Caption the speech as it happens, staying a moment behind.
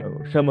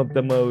some of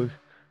the most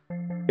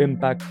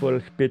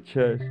impactful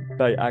speeches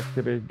by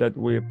activists that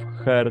we've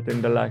heard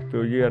in the last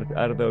few years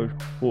are those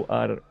who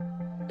are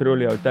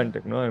truly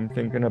authentic. No, I'm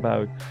thinking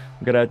about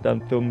Greta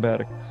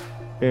Thunberg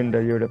in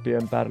the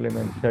European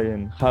Parliament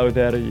saying, "How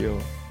dare you?"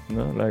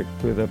 No, like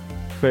to the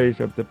face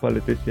of the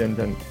politicians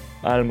and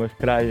almost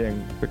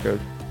crying because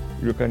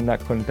you cannot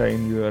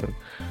contain your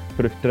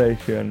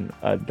frustration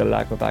at the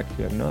lack of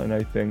action. No, and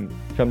I think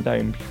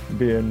sometimes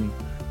being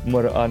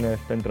more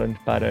honest and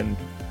transparent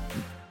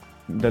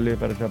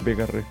delivers a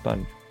bigger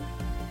response.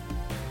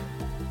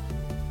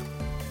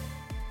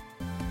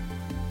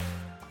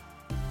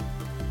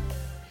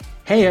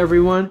 Hey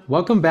everyone,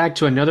 welcome back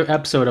to another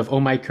episode of Oh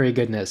My Curry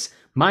Goodness.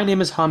 My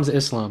name is Hamza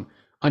Islam.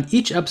 On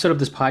each episode of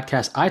this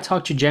podcast, I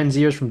talk to Gen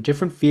Zers from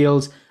different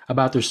fields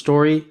about their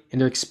story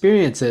and their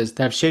experiences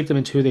that have shaped them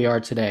into who they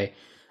are today.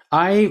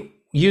 Want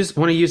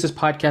to use this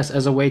podcast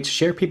as a way to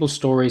share people's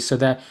stories so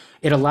that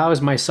it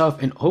allows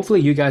myself and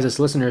hopefully you guys as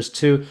listeners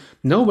to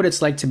know what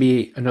it's like to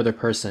be another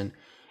person.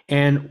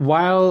 And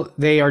while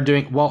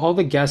all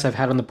the guests I've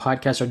had on the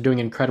podcast are doing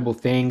incredible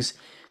things,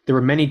 there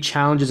were many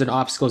challenges and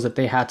obstacles that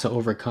they had to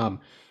overcome.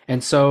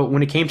 And so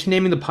when it came to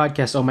naming the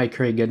podcast Oh My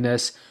Curry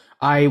Goodness,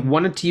 I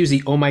wanted to use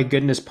the Oh My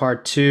Goodness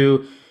part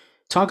to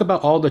talk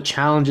about all the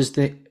challenges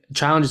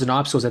and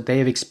obstacles that they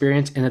have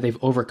experienced and that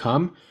they've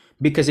overcome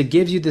because it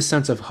gives you this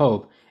sense of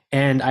hope.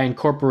 And I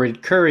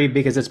incorporated curry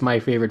because it's my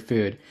favorite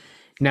food.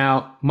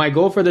 Now, my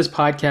goal for this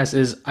podcast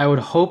is I would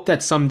hope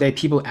that someday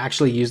people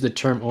actually use the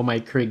term "oh my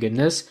curry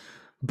goodness."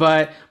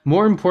 But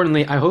more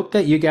importantly, I hope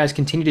that you guys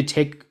continue to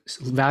take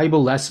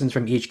valuable lessons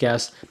from each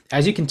guest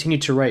as you continue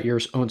to write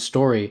your own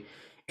story.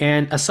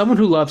 And as someone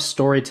who loves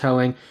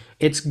storytelling,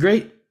 it's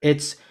great.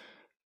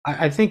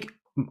 I think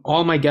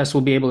all my guests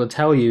will be able to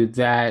tell you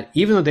that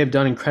even though they've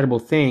done incredible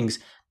things,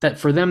 that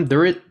for them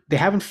they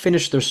haven't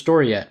finished their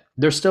story yet.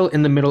 They're still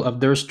in the middle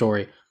of their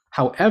story.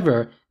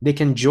 However, they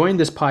can join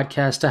this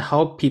podcast to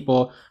help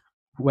people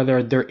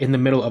whether they're in the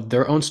middle of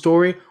their own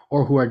story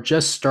or who are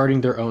just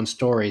starting their own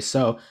story.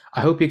 So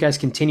I hope you guys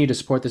continue to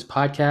support this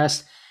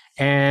podcast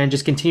and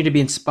just continue to be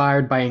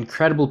inspired by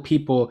incredible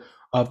people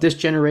of this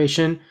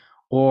generation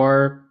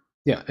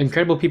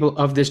incredible people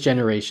of this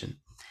generation.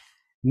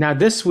 Now,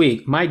 this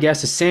week, my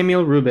guest is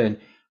Samuel Rubin,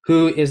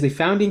 who is the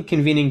founding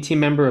convening team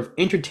member of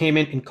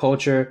Entertainment and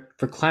Culture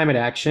for Climate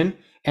Action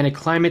and a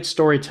climate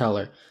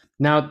storyteller.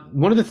 Now,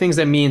 one of the things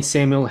that me and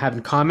Samuel have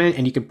in common,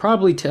 and you could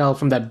probably tell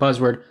from that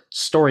buzzword,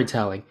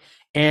 storytelling.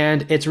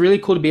 And it's really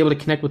cool to be able to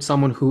connect with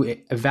someone who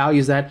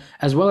values that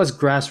as well as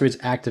grassroots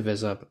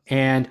activism.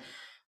 And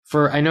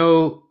I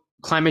know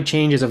climate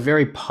change is a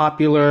very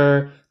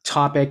popular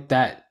topic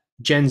that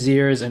Gen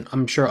Zers and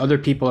I'm sure other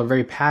people are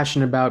very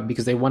passionate about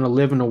because they want to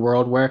live in a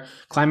world where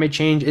climate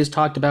change is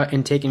talked about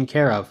and taken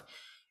care of.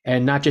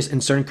 And not just in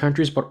certain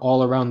countries, but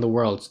all around the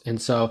world.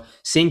 And so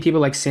seeing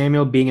people like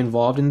Samuel being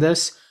involved in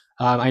this,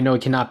 I know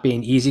it cannot be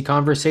an easy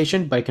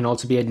conversation, but it can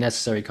also be a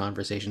necessary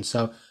conversation.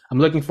 So I'm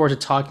looking forward to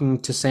talking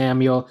to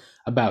Samuel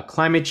about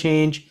climate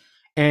change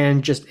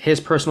and just his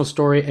personal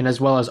story and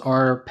as well as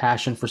our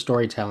passion for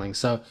storytelling.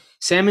 So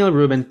Samuel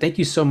Rubin, thank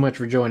you so much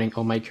for joining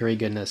Oh My Curry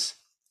Goodness.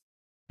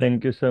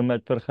 Thank you so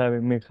much for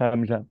having me,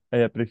 Hamza. I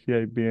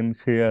appreciate being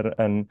here,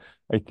 and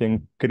I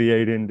think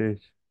creating these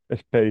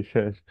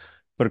spaces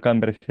for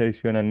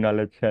conversation and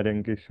knowledge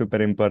sharing is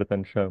super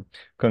important. So,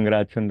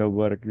 congrats on the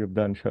work you've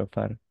done so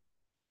far.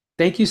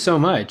 Thank you so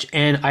much.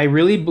 And I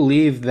really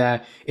believe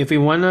that if we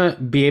want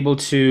to be able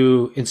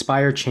to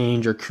inspire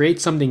change or create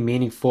something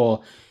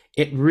meaningful,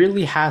 it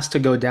really has to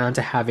go down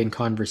to having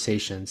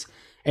conversations.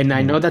 And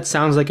I know Mm. that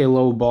sounds like a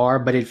low bar,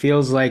 but it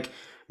feels like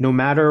no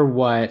matter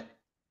what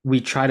we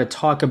try to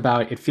talk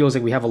about, it feels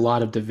like we have a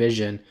lot of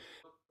division.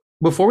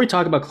 Before we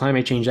talk about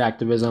climate change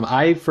activism,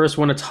 I first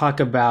want to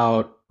talk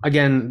about,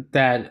 again,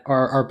 that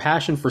our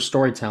passion for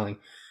storytelling,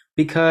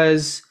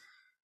 because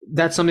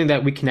that's something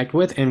that we connect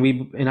with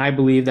and I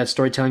believe that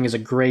storytelling is a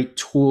great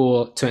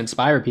tool to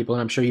inspire people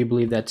and I'm sure you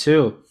believe that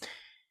too.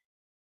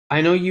 I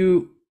know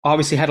you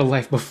obviously had a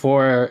life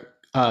before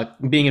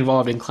being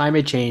involved in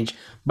climate change,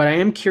 but I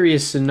am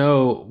curious to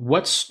know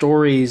what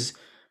stories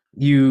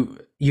you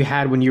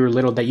had when you were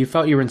little that you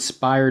felt you were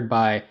inspired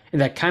by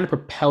and that kind of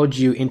propelled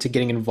you into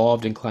getting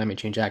involved in climate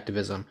change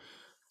activism.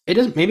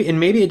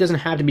 Maybe it doesn't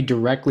have to be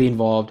directly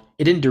involved.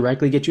 It didn't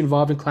directly get you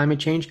involved in climate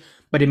change,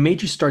 but it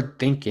made you start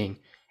thinking.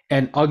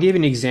 And I'll give you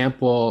an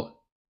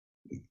example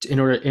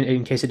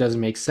in case it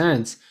doesn't make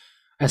sense.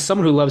 As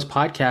someone who loves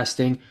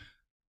podcasting,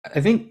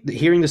 I think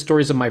hearing the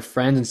stories of my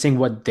friends and seeing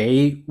what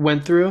they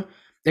went through,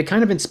 it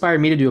kind of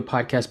inspired me to do a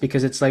podcast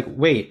because it's like,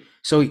 wait,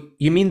 so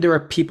you mean there are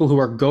people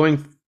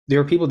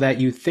that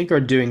you think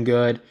are doing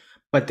good,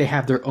 but they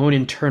have their own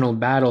internal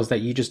battles that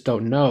you just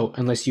don't know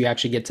unless you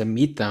actually get to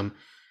meet them.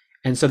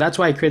 And so that's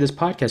why I created this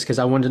podcast because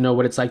I wanted to know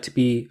what it's like to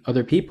be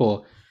other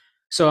people.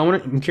 So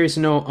I'm curious to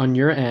know on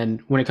your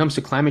end, when it comes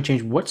to climate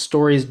change, what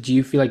stories do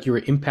you feel like you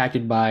were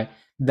impacted by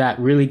that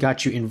really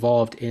got you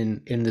involved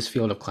in this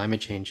field of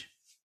climate change?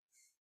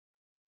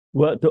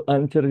 Well, to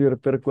answer your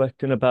first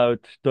question about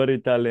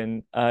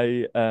storytelling,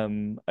 I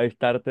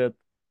started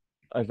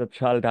as a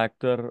child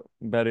actor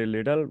very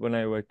little when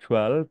I was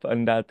 12,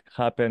 and that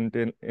happened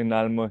in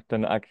almost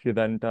an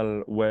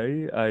accidental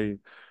way. I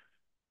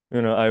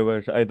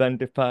was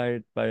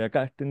identified by a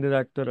casting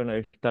director, and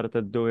I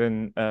started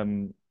doing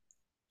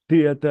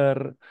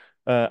theater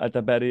at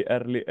a very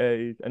early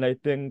age. And I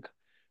think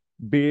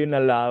being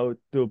allowed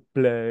to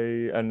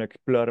play and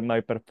explore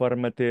my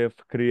performative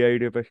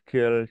creative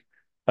skills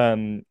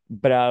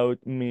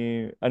brought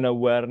me an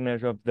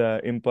awareness of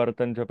the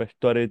importance of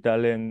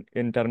storytelling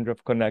in terms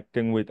of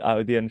connecting with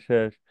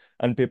audiences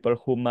and people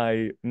who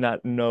might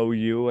not know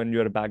you and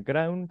your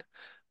background.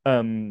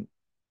 Um,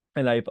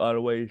 and I've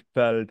always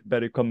felt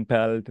very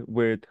compelled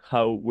with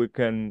how we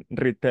can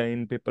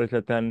retain people's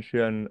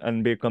attention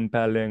and be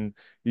compelling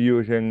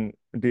using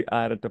the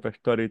art of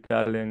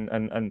storytelling.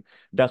 And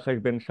that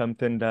has been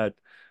something that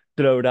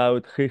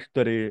throughout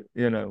history,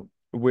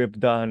 we've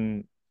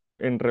done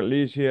in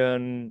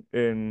religion,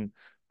 in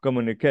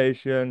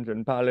communications,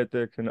 in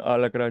politics, and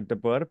all across the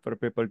board for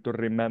people to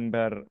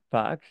remember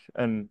facts.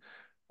 And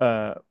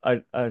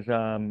as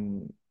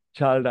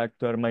child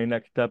actor, my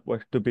next step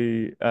was to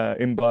be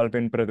involved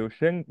in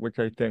producing, which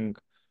I think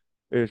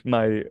is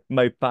my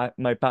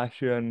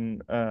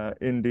passion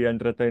in the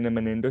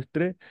entertainment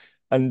industry.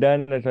 And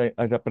then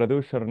as a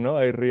producer, no,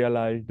 I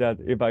realized that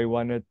if I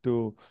wanted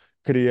to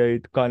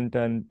create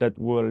content that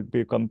will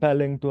be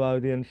compelling to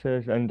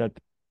audiences and that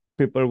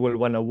people will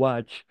want to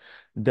watch,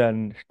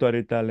 then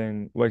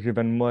storytelling was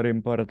even more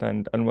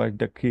important and was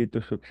the key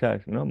to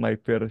success. No, my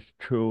first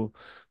two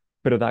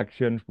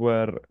productions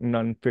were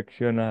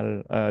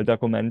non-fictional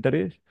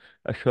documentaries,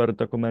 a short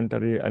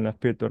documentary and a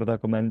feature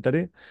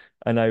documentary.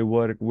 And I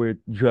work with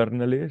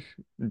journalists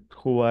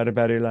who are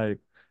very like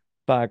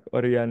fact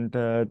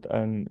oriented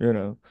and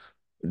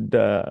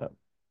the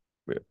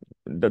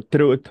the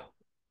truth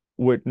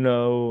with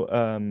no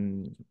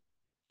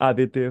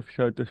additive,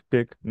 so to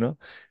speak, no?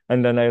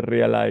 And then I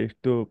realized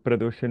to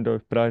producing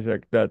those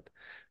projects that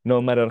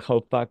no matter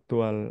how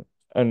factual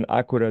and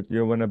accurate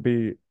you want to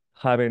be,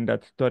 having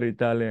that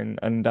storytelling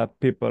and that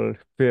people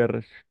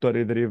first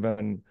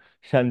story-driven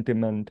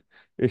sentiment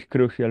is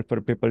crucial for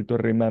people to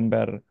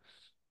remember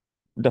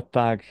the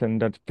facts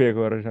and that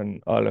figures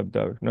and all of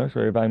those, no?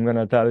 So if I'm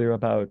gonna tell you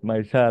about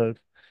myself,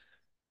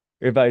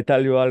 if I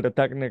tell you all the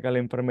technical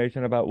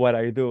information about what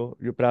I do,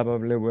 you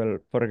probably will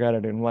forget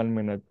it in 1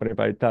 minute. But if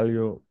I tell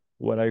you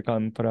where I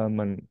come from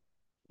and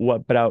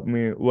what brought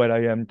me where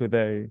I am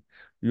today,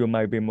 you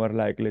might be more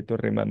likely to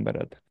remember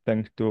it,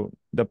 thanks to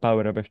the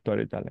power of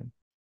storytelling.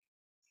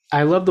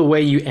 I love the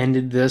way you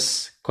ended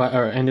this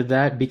or ended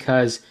that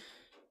because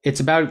it's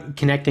about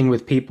connecting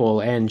with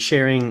people and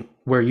sharing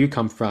where you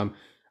come from.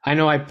 I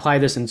know I apply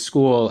this in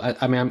school.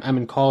 I mean, I'm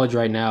in college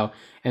right now.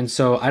 And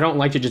so I don't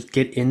like to just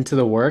get into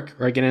the work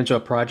or get into a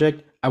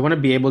project. I want to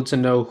be able to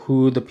know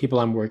who the people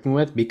I'm working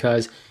with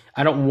because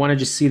I don't want to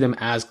just see them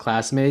as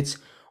classmates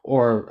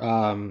or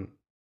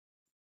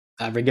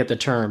I forget the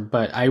term,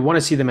 but I want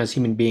to see them as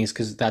human beings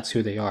because that's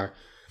who they are.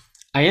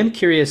 I am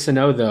curious to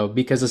know though,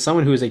 because as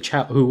someone who is a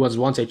child who was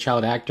once a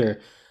child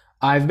actor,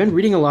 I've been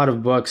reading a lot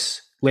of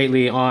books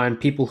lately on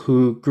people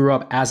who grew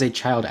up as a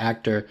child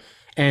actor.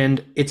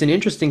 And it's an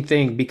interesting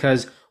thing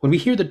because when we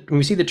see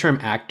the term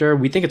actor,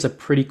 we think it's a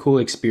pretty cool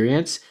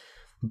experience.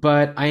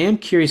 But I am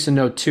curious to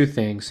know two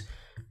things.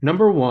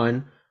 Number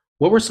one,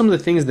 what were some of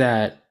the things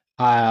that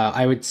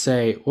I would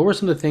say, what were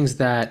some of the things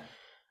that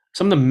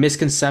some of the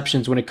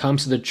misconceptions when it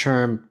comes to the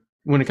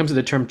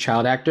term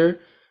child actor?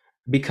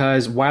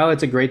 Because while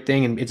it's a great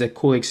thing and it's a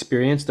cool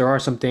experience, there are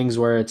some things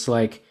where it's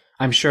like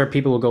I'm sure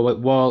people will go,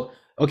 well,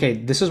 okay,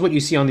 this is what you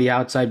see on the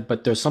outside,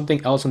 but there's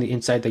something else on the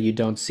inside that you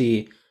don't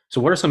see. So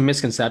what are some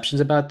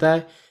misconceptions about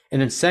that?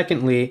 And then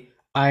secondly,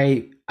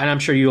 and I'm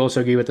sure you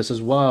also agree with this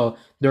as well,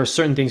 there are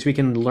certain things we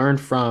can learn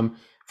from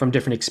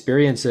different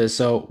experiences.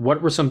 So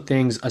what were some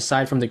things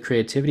aside from the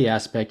creativity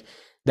aspect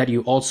that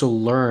you also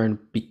learned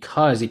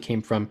because it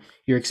came from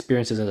your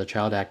experiences as a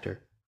child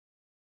actor?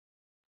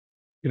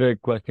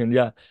 Great question.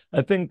 Yeah,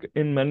 I think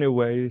in many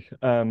ways,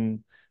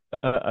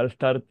 I'll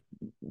start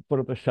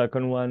for the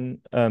second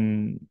one,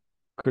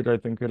 because I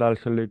think it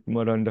also leads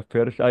more on the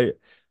first.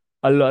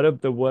 A lot of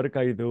the work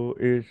I do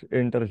is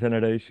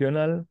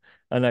intergenerational,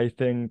 and I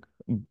think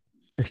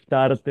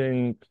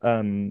starting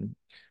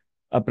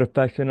a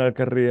professional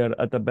career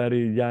at a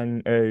very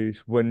young age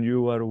when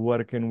you are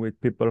working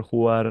with people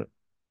who are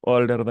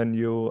older than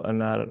you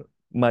and are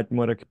much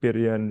more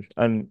experienced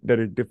and there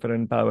is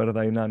different power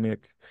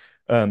dynamics,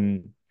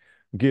 um,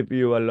 give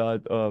you a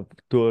lot of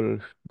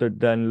tools that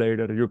then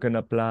later you can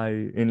apply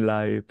in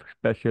life,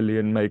 especially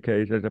in my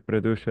case as a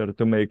producer,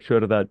 to make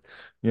sure that,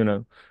 you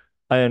know,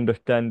 I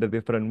understand the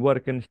different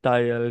working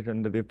styles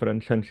and the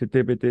different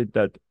sensitivities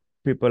that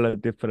people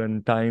at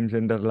different times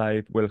in their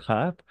life will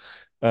have,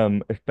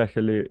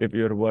 especially if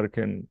you're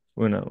working,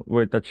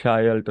 with a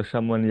child or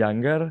someone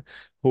younger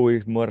who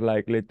is more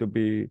likely to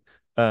be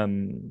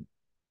um,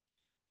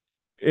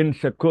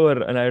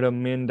 insecure. And I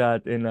don't mean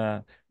that in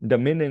a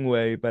demeaning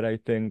way, but I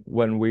think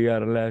when we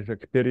are less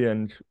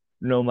experienced,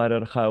 no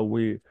matter how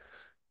we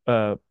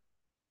uh,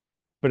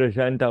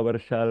 present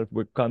ourselves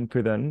with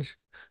confidence,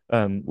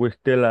 we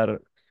still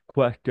are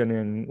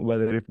questioning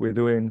whether if we're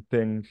doing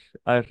things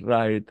as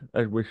right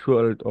as we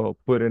should or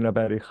putting a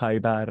very high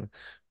bar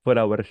for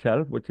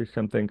ourselves, which is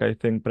something I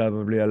think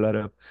probably a lot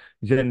of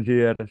Gen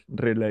Zers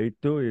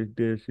relate to, is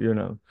this,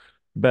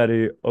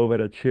 very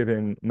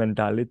overachieving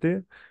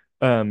mentality.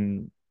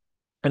 Um,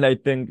 and I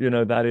think,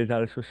 that is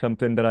also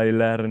something that I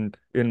learned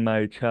in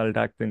my child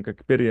acting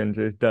experience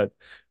is that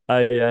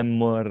I am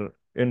more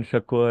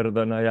insecure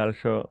than I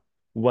also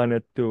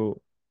wanted to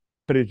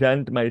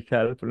present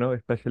myself,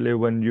 especially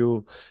when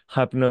you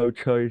have no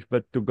choice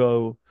but to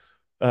go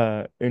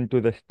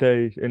into the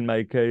stage. In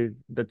my case,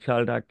 the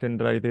child acting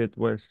that I did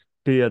was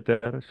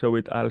theater, so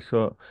it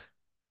also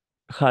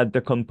had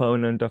the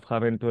component of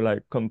having to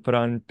like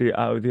confront the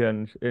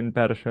audience in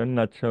person,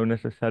 not so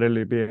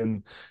necessarily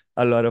being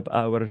a lot of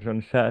hours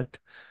on set,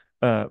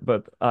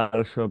 but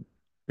also,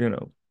 you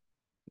know,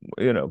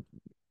 you know,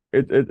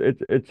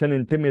 it's an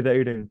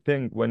intimidating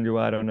thing when you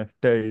are on a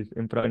stage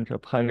in front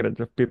of hundreds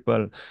of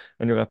people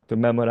and you have to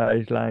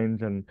memorize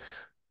lines and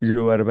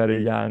you are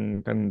very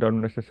young and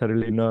don't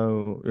necessarily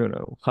know,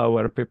 how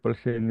are people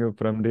seeing you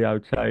from the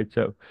outside.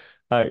 So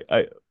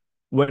I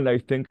when I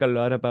think a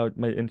lot about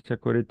my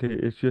insecurity,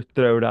 it's just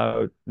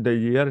throughout the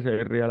years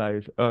I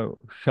realize, oh,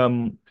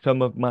 some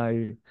of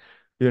my,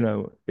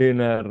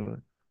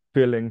 inner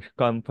feelings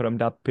come from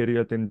that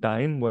period in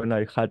time when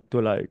I had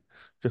to like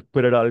just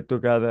put it all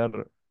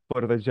together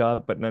for the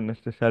job, but not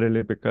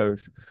necessarily because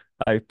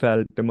I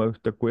felt the most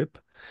equipped.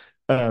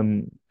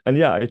 And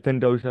yeah, I think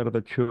those are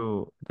the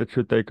two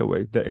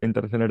takeaways: the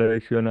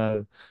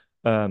intergenerational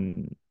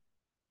um,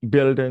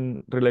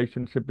 building,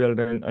 relationship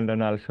building, and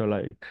then also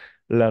like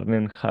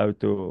learning how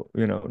to,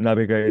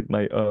 navigate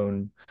my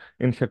own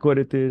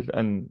insecurities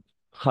and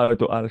how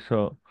to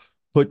also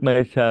put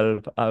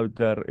myself out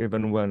there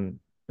even when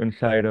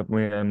inside of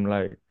me I'm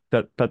like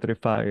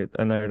petrified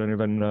and I don't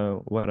even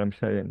know what I'm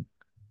saying.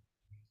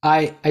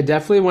 I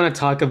definitely want to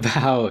talk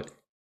about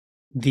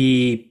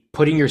the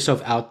putting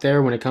yourself out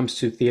there when it comes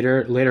to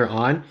theater later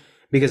on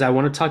because I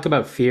want to talk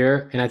about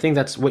fear, and I think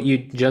that's what you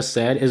just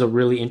said is a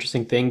really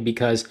interesting thing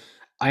because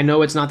I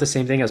know it's not the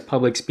same thing as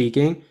public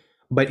speaking,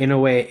 but in a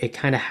way it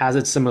kind of has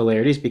its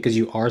similarities because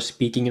you are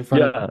speaking in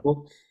front of Yeah,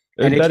 people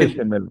and it's it very can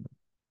similar.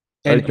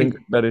 I and think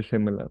it's very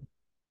similar.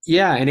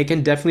 yeah, and it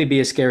can definitely be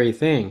a scary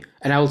thing.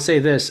 And I will say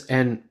this,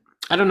 and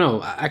I don't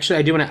know, actually,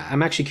 I do want to,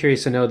 I'm actually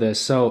curious to know this.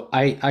 So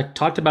I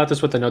talked about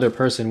this with another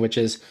person, which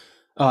is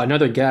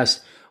another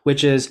guest,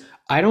 which is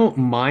I don't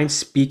mind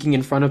speaking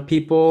in front of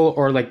people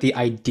or like the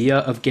idea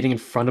of getting in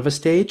front of a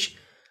stage.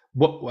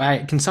 What I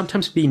can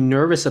sometimes be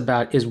nervous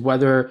about is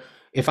whether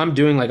if I'm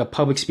doing like a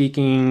public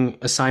speaking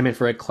assignment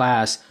for a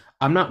class,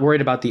 I'm not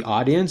worried about the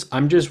audience.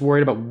 I'm just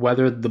worried about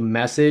whether the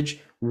message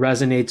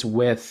resonates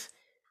with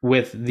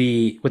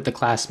the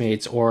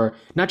classmates or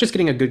not just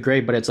getting a good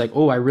grade but it's like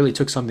oh I really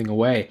took something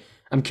away.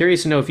 I'm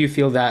curious to know if you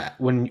feel that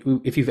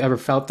when if you've ever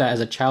felt that as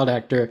a child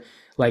actor,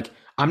 like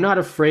I'm not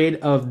afraid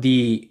of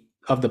the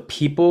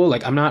people,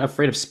 like I'm not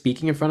afraid of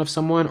speaking in front of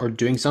someone or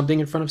doing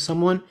something in front of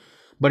someone,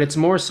 but it's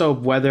more so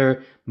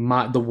whether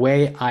the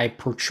way I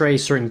portray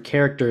certain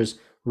characters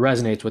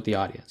resonates with the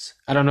audience.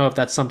 I don't know if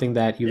that's something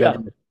that you've Yeah.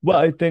 ever. Well,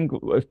 I think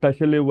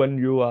especially when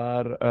you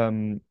are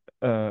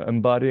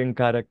embodying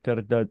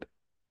characters that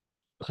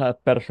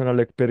have personal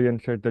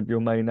experiences that you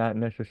might not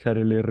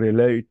necessarily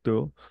relate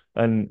to,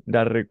 and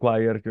that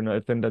requires, I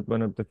think that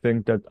one of the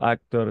things that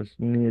actors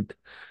need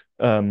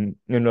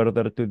in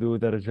order to do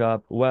their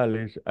job well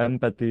is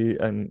empathy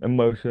and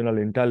emotional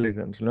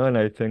intelligence, no? And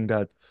I think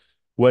that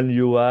when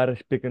you are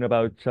speaking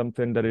about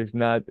something that is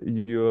not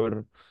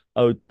your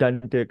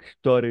authentic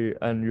story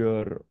and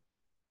your,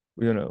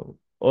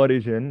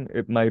 origin,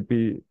 it might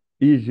be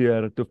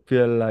easier to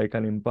feel like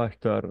an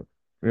imposter,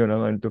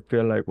 and to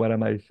feel like, what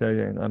am I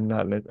saying? I'm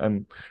not,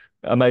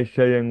 am I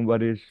saying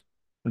what is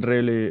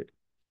really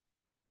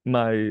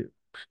my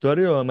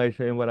story, or am I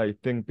saying what I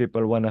think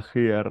people want to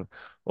hear,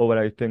 or what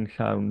I think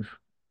sounds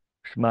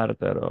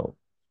smarter, or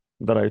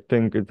that I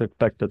think is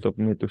expected of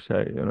me to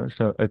say?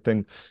 So I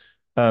think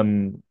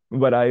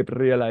what I've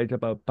realized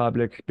about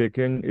public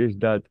speaking is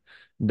that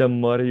the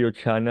more you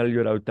channel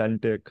your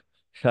authentic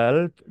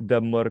self, the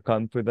more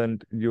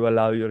confident you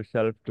allow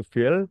yourself to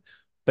feel.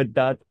 But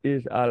that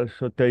is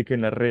also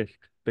taking a risk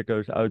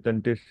because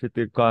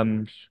authenticity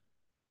comes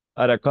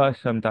at a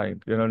cost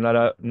sometimes.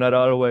 Not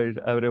always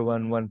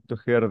everyone wants to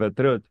hear the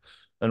truth.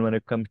 And when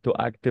it comes to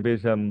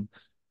activism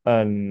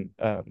and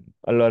a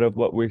lot of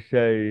what we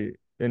say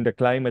in the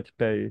climate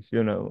space,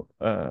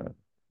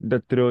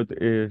 the truth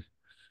is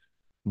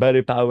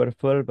very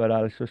powerful, but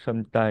also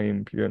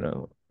sometimes,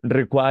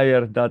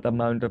 requires that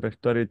amount of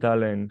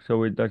storytelling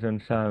so it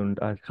doesn't sound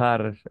as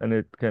harsh and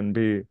it can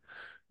be,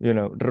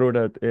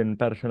 rooted in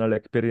personal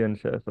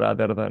experiences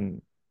rather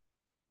than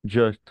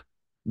just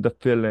the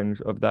feelings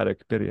of that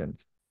experience.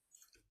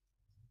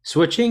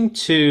 Switching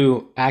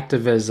to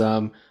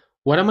activism,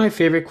 one of my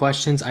favorite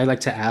questions I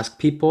like to ask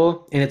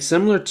people, and it's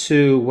similar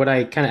to what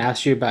I kind of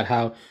asked you about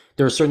how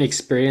there are certain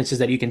experiences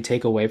that you can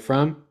take away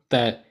from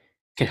that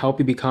can help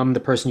you become the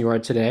person you are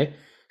today.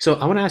 So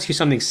I want to ask you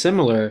something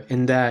similar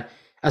in that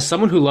as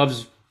someone who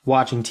loves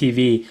watching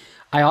TV,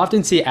 I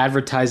often see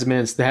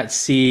advertisements that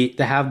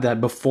have that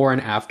before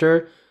and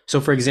after. So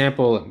for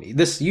example,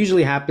 this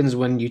usually happens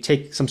when you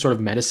take some sort of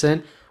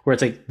medicine where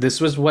it's like this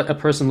was what a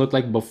person looked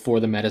like before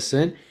the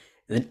medicine,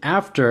 and then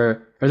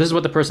after, or this is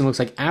what the person looks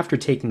like after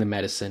taking the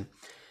medicine.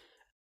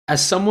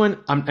 As someone,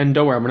 and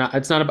don't worry, I'm not.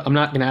 It's not. I'm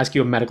not going to ask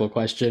you a medical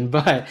question,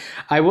 but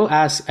I will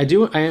ask. I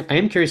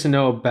am curious to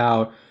know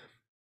about.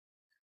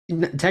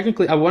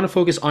 Technically, I want to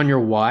focus on your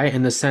why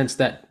in the sense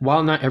that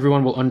while not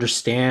everyone will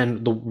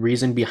understand the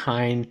reason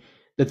behind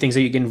the things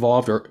that you get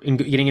involved or in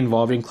getting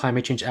involved in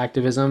climate change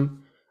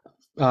activism,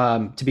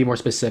 to be more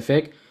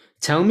specific,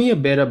 tell me a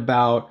bit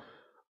about,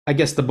 I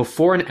guess, the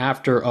before and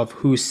after of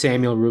who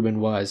Samuel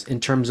Rubin was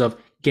in terms of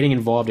getting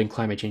involved in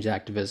climate change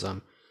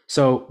activism.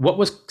 So, what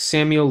was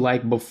Samuel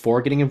like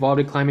before getting involved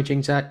in climate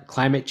change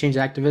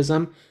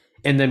activism,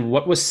 and then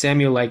what was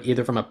Samuel like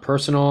either from a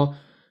personal,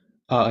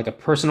 like a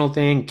personal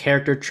thing,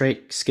 character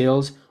trait,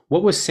 skills?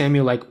 What was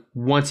Samuel like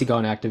once he got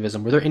in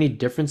activism? Were there any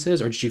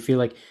differences, or did you feel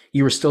like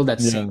you were still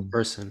that same Yeah.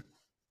 person?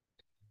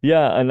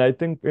 Yeah, and I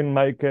think in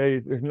my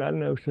case, it's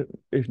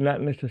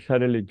not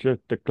necessarily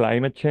just the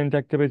climate change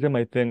activism.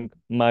 I think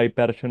my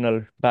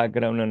personal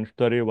background and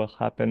story, what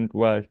happened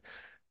was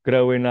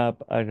growing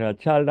up as a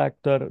child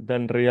actor,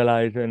 then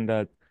realizing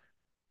that,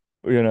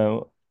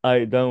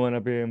 I don't want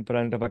to be in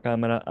front of a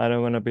camera. I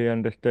don't want to be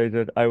on the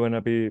stages. I want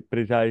to be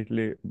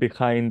precisely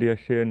behind the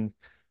scenes,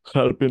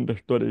 helping the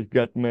stories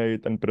get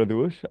made and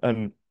produced.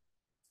 And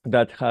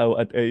that's how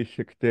at age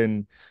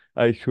 16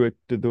 I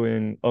switched to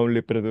doing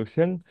only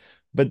production.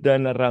 But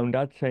then around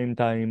that same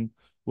time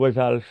was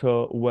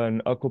also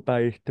when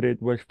Occupy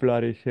Street was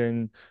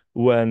flourishing,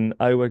 when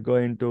I was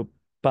going to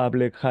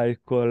public high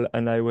school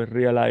and I was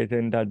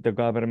realizing that the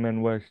government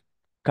was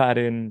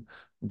cutting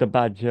the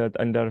budget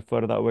and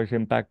therefore that was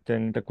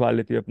impacting the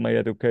quality of my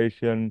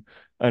education.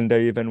 And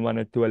they even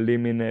wanted to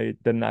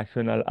eliminate the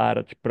national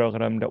arts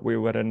program that we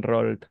were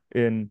enrolled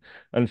in.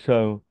 And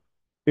so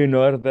in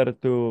order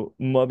to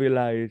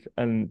mobilize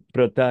and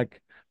protect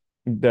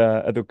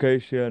the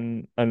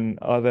education and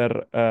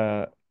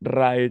other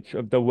rights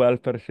of the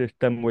welfare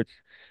system, which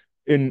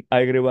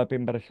I grew up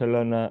in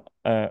Barcelona,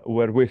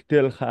 where we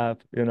still have,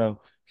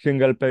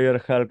 single payer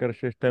healthcare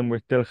system, we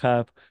still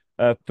have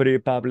free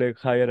public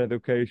higher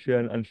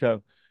education, and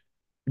so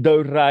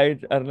those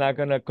rights are not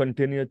going to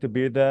continue to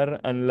be there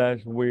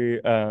unless we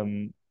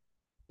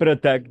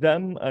protect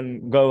them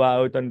and go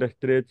out on the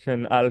streets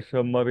and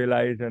also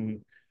mobilize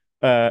and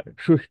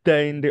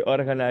sustain the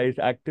organized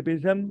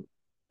activism.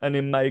 And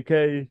in my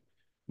case,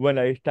 when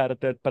I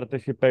started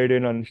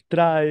participating on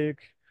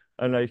strikes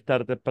and I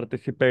started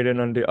participating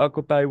on the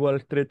Occupy Wall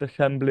Street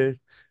assemblies,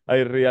 I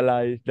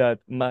realized that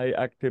my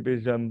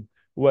activism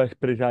was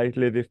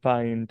precisely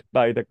defined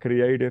by the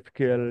creative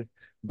skills,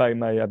 by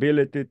my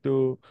ability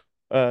to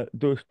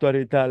do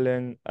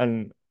storytelling,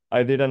 and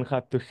I didn't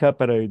have to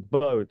separate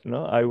both,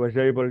 no? I was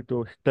able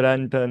to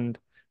strengthen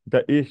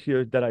the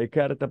issues that I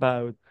cared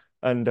about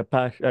and the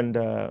passion and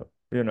the,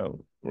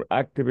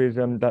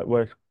 activism that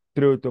was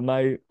true to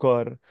my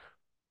core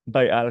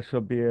by also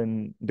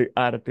being the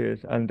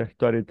artist and the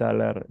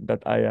storyteller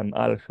that I am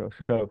also.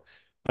 So,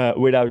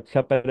 without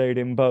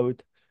separating both,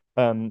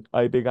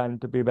 I began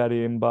to be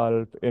very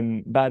involved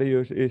in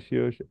various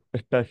issues,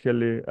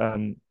 especially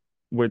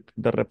with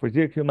the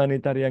refugee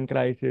humanitarian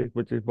crisis,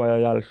 which is why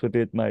I also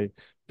did my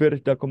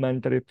first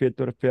documentary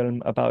feature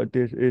film about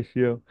this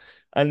issue.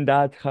 And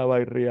that's how I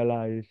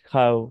realized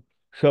how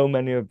so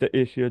many of the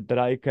issues that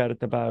I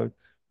cared about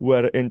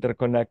were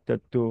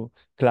interconnected to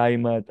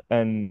climate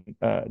and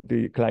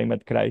the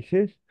climate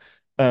crisis.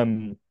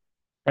 Um,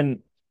 and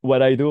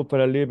what I do for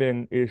a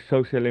living is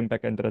social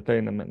impact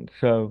entertainment.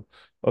 So,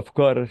 of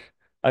course,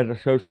 as a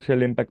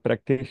social impact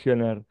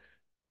practitioner,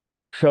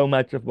 so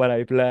much of what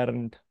I've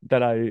learned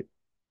that I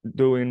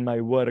do in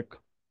my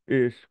work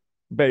is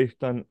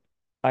based on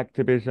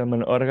activism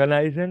and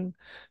organizing,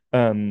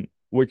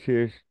 which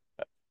is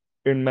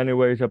in many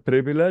ways a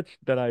privilege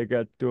that I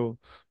get to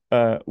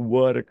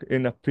work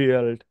in a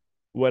field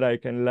where I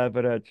can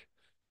leverage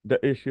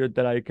the issues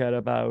that I care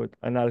about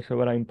and also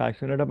what I'm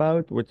passionate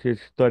about, which is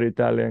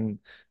storytelling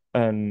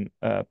and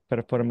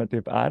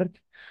performative art.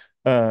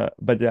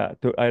 But yeah,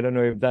 I don't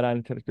know if that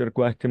answers your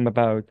question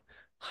about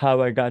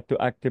how I got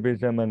to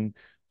activism and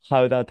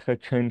how that has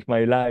changed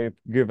my life,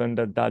 given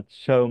that that's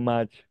so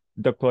much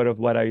the core of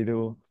what I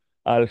do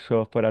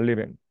also for a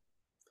living.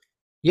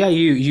 Yeah,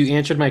 you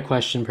answered my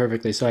question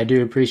perfectly, so I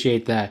do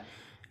appreciate that.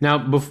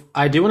 Now,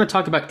 I do want to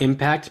talk about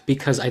impact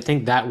because I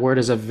think that word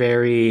is a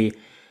very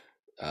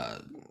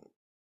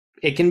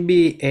it can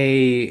be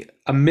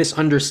a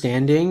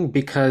misunderstanding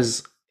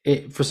because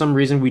for some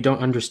reason we don't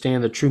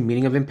understand the true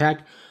meaning of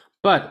impact.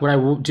 But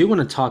what do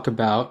want to talk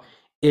about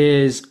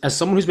is as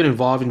someone who's been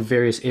involved in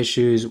various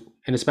issues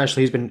and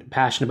especially who's been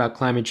passionate about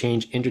climate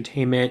change,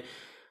 entertainment,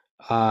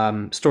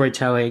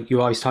 storytelling.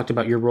 You always talked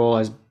about your role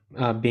as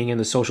being in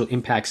the social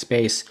impact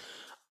space.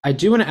 I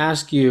do want to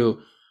ask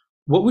you,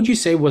 what would you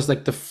say was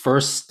like the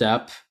first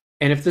step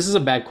And if this is a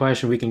bad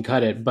question, we can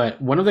cut it.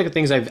 But one of the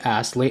things I've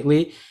asked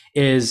lately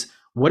is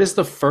what is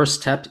the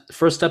first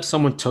step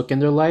someone took in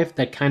their life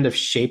that kind of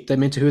shaped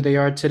them into who they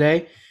are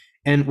today?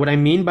 And what I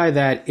mean by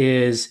that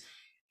is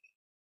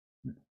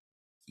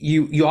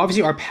you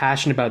obviously are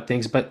passionate about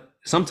things, but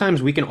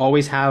sometimes we can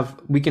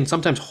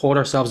sometimes hold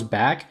ourselves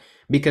back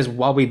because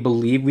while we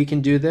believe we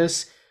can do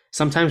this,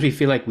 sometimes we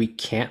feel like we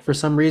can't for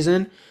some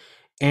reason.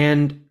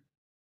 And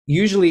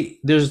usually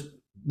there's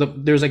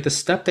like the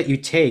step that you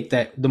take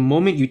that the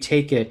moment you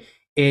take it,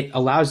 it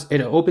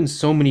opens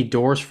so many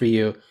doors for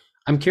you.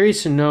 I'm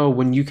curious to know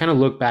when you kind of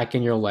look back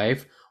in your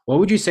life, what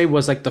would you say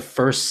was like the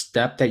first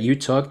step that you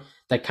took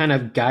that kind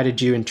of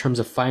guided you in terms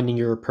of finding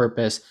your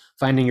purpose,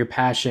 finding your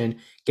passion,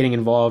 getting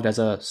involved as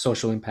a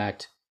social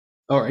impact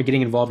or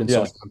getting involved in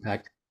Yeah. social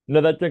impact?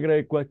 No, that's a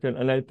great question,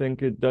 and I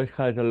think it does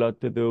has a lot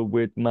to do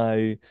with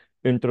my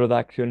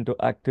introduction to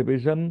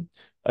activism.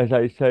 As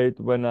I said,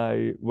 when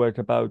I was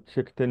about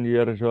 16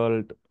 years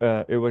old,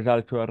 it was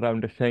also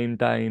around the same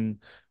time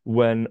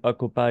when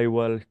Occupy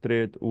Wall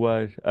Street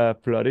was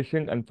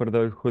flourishing. And for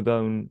those who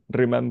don't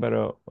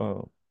remember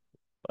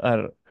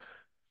are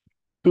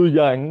too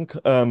young,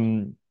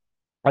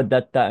 at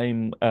that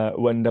time,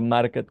 when the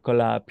market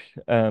collapsed,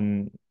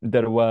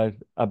 there was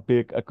a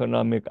big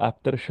economic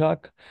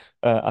aftershock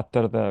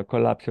after the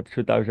collapse of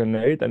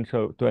 2008. And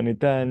so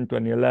 2010,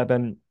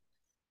 2011,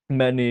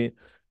 many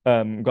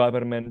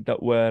governments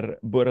that were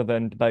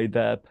burdened by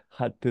debt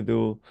had to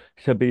do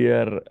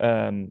severe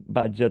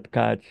budget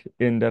cuts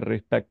in their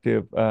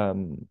respective, uh,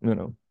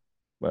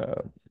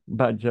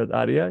 budget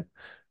areas.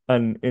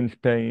 And in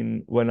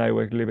Spain, when I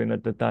was living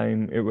at the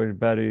time, it was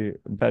very,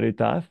 very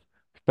tough,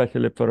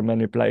 especially for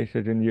many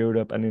places in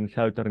Europe and in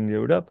Southern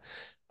Europe.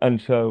 And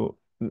so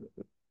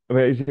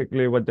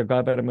basically what the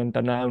government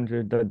announced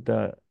is that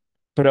the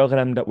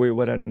program that we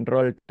were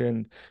enrolled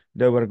in,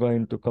 they were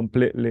going to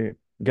completely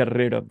get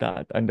rid of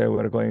that, and they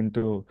were going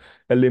to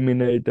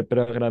eliminate the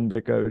program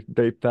because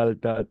they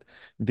felt that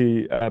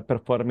the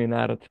performing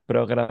arts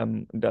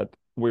program that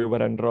we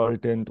were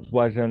enrolled in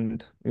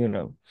wasn't,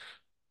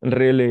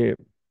 really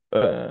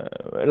uh,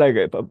 like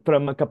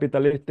from a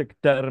capitalistic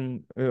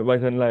term, it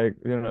wasn't like,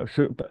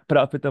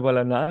 profitable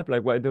enough.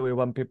 Like, why do we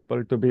want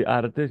people to be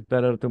artists?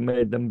 Better to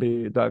make them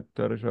be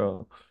doctors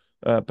or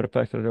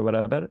professors or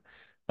whatever.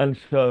 And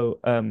so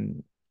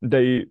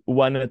they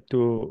wanted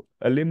to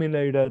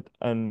eliminate it,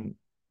 and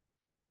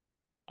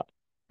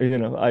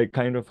I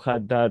kind of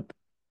had that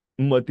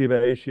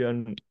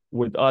motivation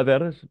with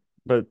others,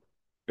 but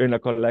in a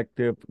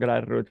collective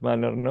grassroots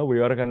manner. No, we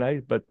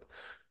organize, but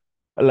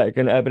like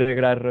in every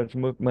grassroots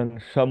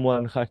movement,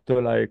 someone has to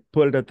like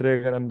pull the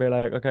trigger and be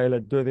like, okay,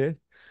 let's do this.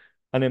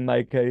 And in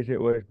my case, it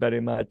was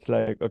very much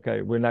like,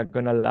 okay, we're not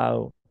going to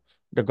allow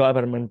the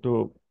government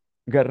to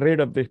get rid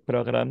of this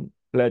program.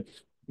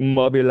 Let's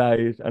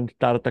mobilize and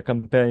start a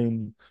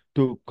campaign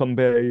to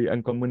convey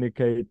and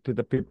communicate to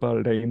the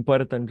people the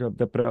importance of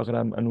the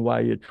program and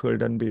why it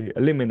shouldn't be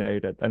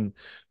eliminated. And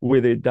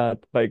we did that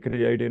by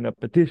creating a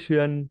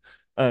petition.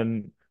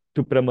 And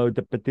to promote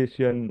the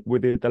petition, we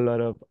did a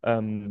lot of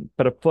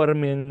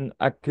performing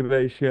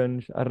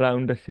activations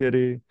around the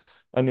city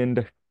and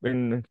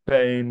in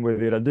Spain, we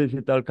did a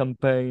digital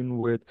campaign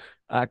with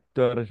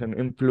actors and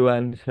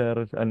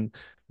influencers, and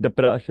the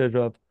process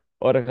of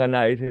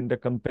organizing the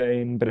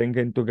campaign,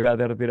 bringing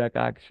together direct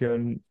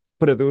action,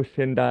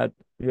 producing that,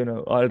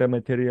 all the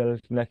materials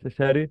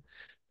necessary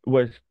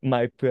was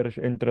my first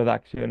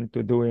introduction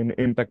to doing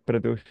impact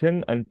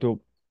producing and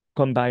to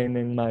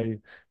combining my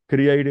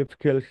creative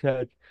skill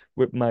sets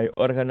with my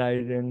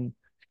organizing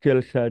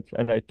skill sets.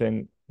 And I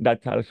think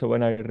that's also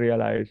when I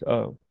realized,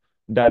 oh,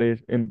 that is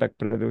impact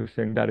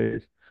producing, that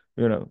is,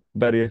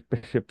 very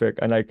specific.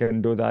 And I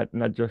can do that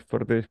not just for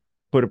this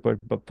purpose,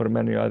 but for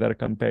many other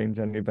campaigns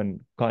and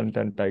even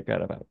content I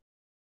care about.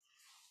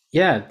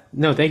 Yeah,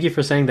 no, thank you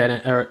for saying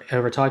that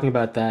or talking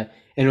about that.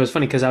 And it was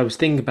funny because I was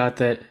thinking about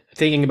that,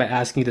 thinking about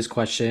asking you this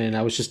question, and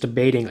I was just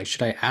debating like,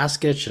 should I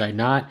ask it, should I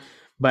not?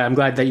 But I'm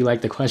glad that you like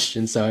the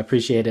question, so I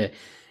appreciate it.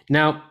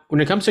 Now, when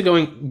it comes to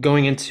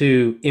going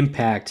into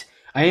impact,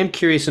 I am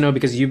curious to know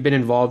because you've been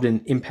involved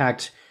in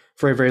impact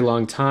for a very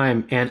long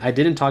time, and I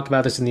didn't talk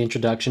about this in the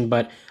introduction,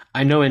 but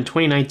I know in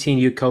 2019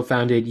 you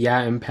co-founded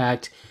Yeah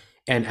Impact,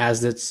 and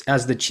as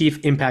the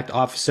chief impact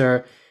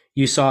officer,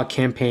 you saw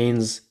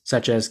campaigns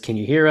such as Can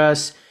You Hear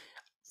Us,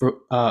 for,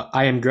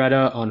 I Am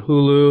Greta on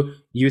Hulu,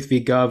 Youth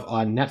v Gov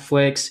on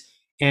Netflix.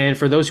 And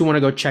for those who want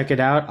to go check it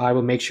out, I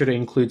will make sure to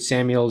include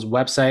Samuel's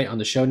website on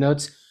the show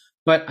notes.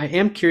 But I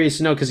am curious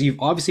to know because you've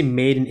obviously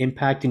made an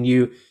impact and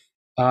you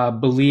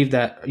believe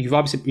that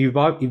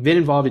you've been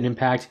involved in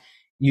impact.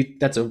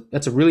 That's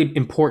a really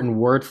important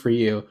word for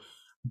you.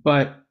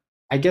 But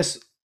I guess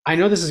I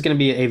know this is going to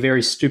be a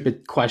very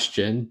stupid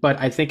question, but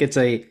I think it's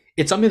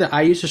something that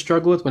I used to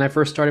struggle with when I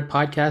first started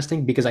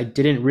podcasting because I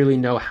didn't really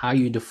know how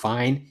you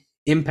define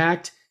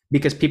impact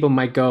because people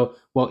might go,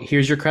 well,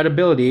 here's your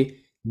credibility.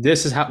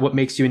 This is what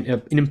makes you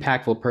an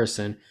impactful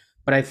person.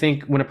 But I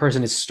think when a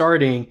person is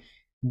starting,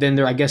 then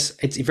I guess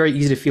it's very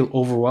easy to feel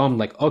overwhelmed.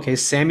 Like, okay,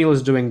 Samuel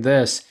is doing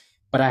this.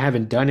 but I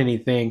haven't done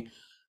anything.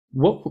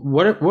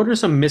 What are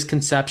some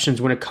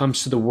misconceptions when it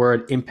comes to the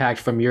word impact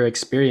from your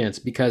experience?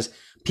 Because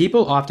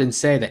people often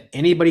say that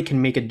anybody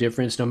can make a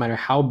difference no matter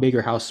how big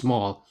or how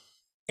small.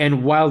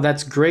 And while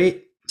that's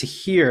great to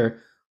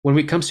hear, when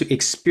it comes to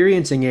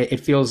experiencing it, it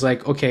feels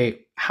like,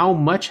 okay, how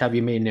much have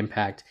you made an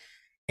impact?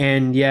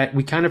 And yet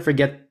we kind of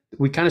forget,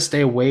 we kind of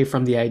stay away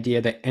from the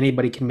idea that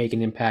anybody can make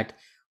an impact.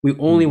 We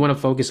only Mm. want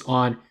to focus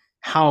on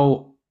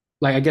how,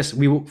 like, I guess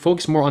we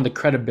focus more on the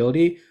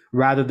credibility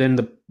rather than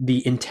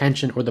the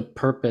intention or the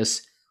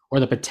purpose or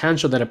the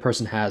potential that a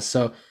person has.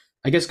 So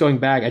I guess going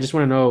back, I just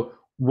want to know,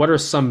 what are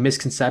some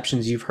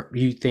misconceptions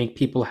you think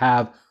people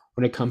have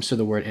when it comes to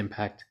the word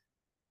impact?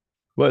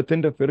 Well, I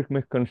think the first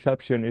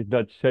misconception is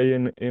that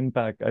saying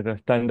impact as a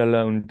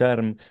standalone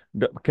term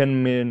that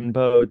can mean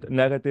both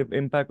negative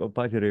impact or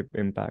positive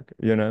impact.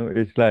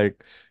 It's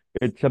like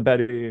it's a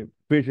very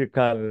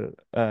physical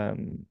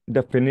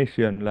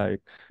definition.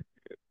 Like,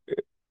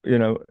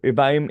 if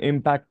I'm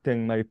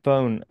impacting my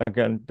phone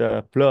against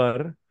the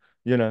floor,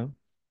 you know,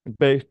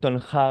 based on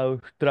how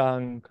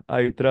strong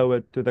I throw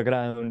it to the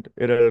ground,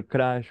 it'll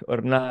crash or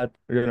not,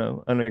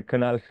 and it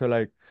can also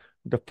like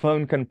the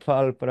phone can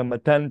fall from a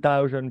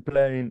 10,000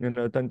 plane,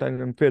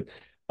 10,000 feet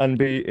and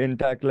be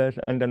intactless,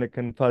 and then it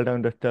can fall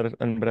down the stairs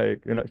and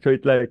break. So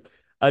it's like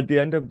at the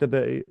end of the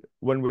day,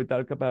 when we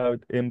talk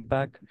about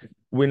impact,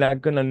 we're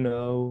not gonna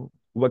know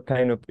what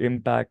kind of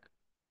impact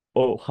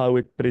or how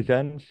it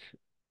presents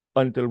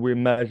until we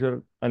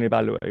measure and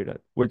evaluate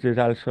it, which is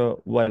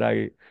also what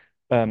I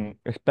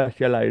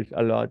specialize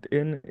a lot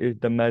in, is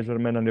the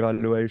measurement and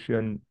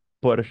evaluation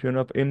portion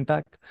of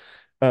impact.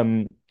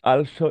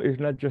 Also, it's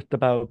not just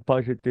about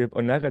positive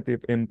or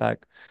negative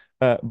impact,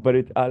 but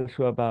it's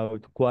also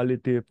about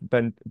qualitative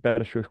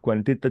versus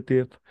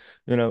quantitative.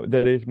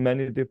 There is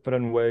many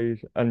different ways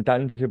and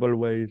tangible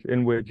ways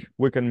in which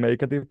we can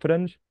make a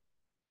difference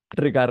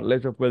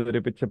regardless of whether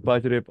if it's a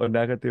positive or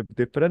negative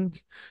difference.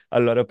 A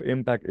lot of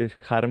impact is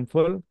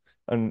harmful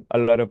and a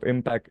lot of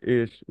impact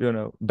is,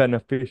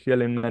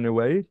 beneficial in many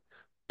ways.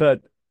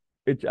 But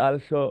it's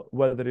also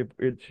whether if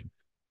it's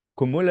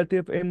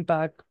cumulative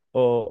impact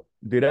or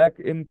direct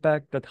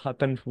impact that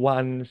happens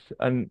once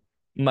and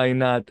might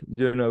not,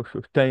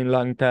 sustain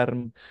long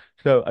term.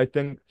 So I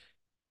think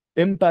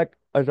impact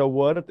as a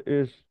word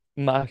is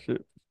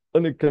massive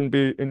and it can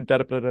be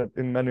interpreted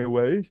in many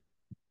ways.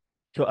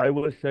 So I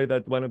will say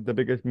that one of the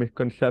biggest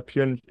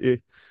misconceptions is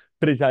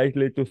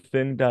precisely to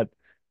think that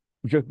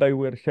just by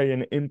we're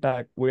saying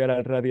impact, we are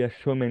already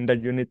assuming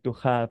that you need to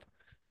have,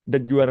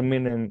 that you are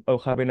meaning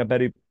of having a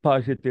very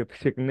positive,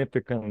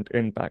 significant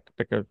impact,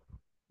 because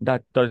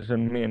that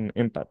doesn't mean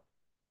impact.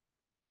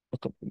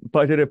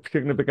 Positive,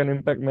 significant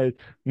impact means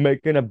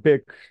making a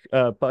big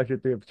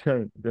positive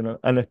change,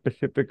 and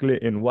specifically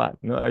in what?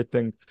 No, I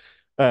think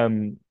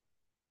um,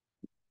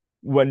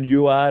 when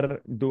you are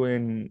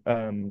doing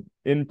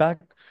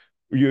impact,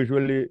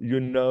 usually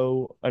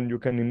and you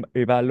can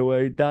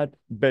evaluate that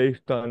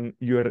based on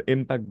your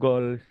impact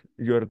goals,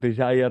 your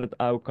desired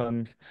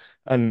outcomes,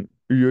 and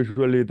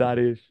usually that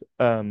is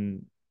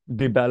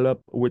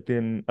developed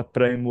within a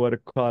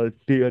framework called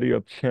theory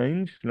of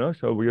change. No,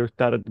 so we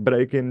started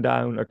breaking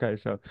down. Okay,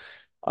 so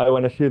I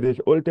want to see this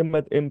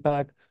ultimate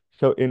impact.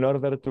 So in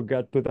order to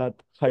get to that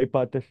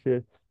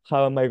hypothesis,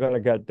 how am I going to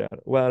get there?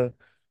 Well,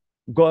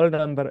 goal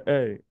number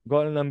A,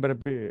 goal number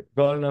B,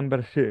 goal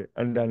number C,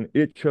 and then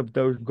each of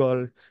those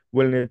goals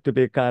will need to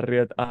be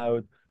carried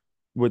out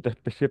with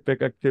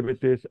specific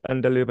activities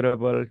and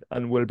deliverables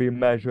and will be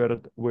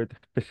measured with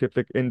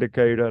specific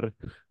indicators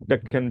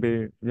that can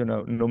be,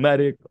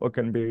 numeric or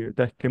can be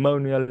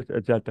testimonials,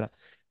 etc.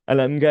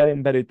 And I'm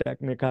getting very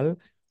technical,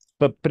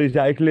 but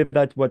precisely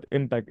that's what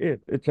impact is.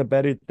 It's a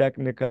very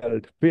technical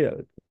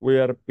field. We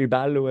are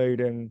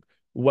evaluating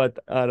what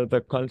are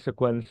the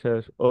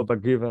consequences of a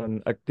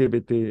given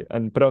activity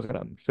and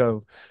program.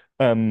 So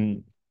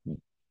um,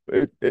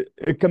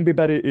 it can be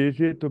very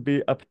easy to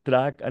be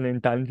abstract and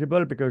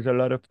intangible because a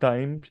lot of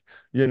times,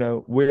 we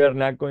are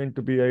not going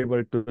to be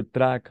able to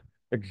track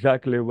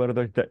exactly where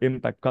does the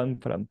impact come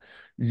from.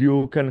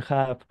 You can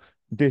have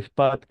this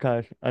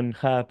podcast and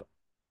have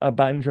a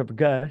bunch of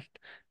guests,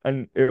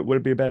 and it will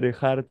be very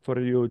hard for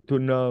you to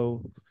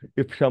know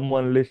if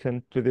someone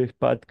listens to this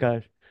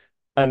podcast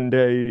and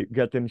they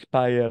get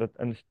inspired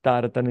and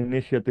start an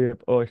initiative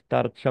or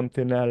start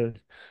something else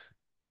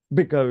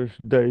because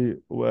they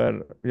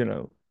were,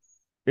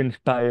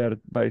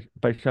 inspired by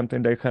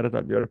something they heard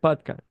on your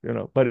podcast,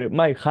 but it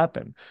might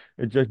happen.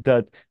 It's just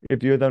that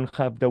if you don't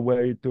have the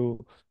way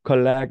to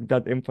collect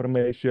that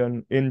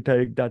information,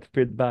 intake that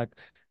feedback,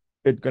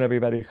 it's going to be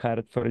very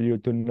hard for you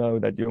to know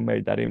that you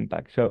made that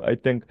impact. So I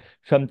think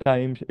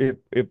sometimes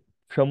if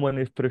someone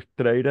is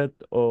frustrated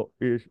or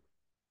is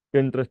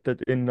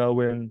interested in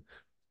knowing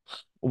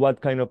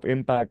what kind of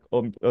impact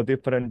or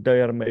difference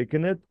they are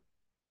making it,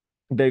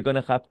 they're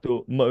gonna have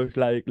to most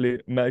likely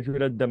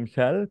measure it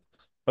themselves,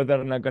 or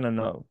they're not gonna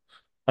know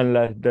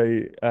unless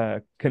they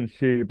can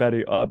see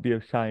very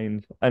obvious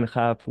signs and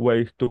have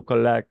ways to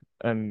collect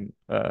and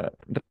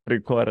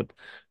record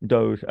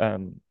those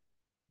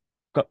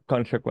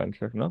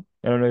consequences, no?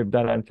 I don't know if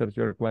that answers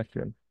your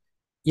question.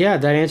 Yeah,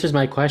 that answers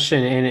my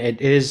question, and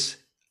it's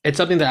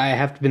something that I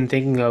have been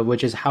thinking of,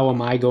 which is how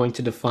am I going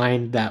to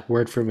define that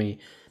word for me?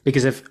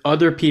 Because if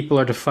other people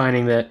are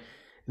defining that,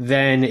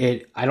 then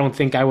it I don't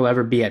think I will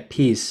ever be at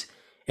peace.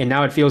 And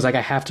now it feels like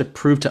I have to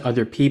prove to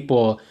other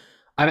people.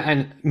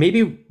 And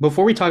maybe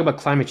before we talk about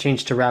climate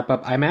change to wrap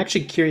up, I'm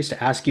actually curious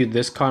to ask you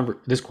this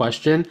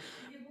question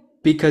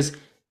because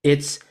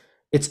it's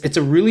it's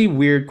a really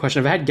weird question.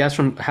 I've had guests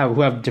who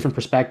have different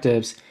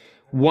perspectives.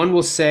 One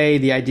will say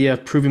the idea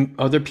of proving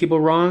other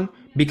people wrong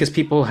because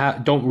people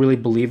don't really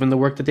believe in the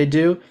work that they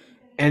do.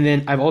 And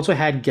then I've also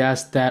had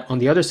guests that on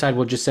the other side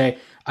will just say,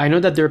 I know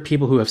that there are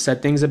people who have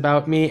said things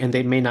about me and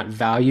they may not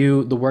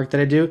value the work that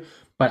I do,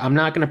 but I'm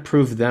not going to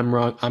prove them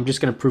wrong. I'm just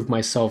going to prove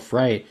myself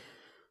right.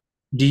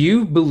 Do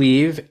you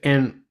believe,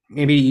 and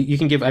maybe you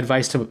can give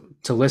advice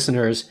to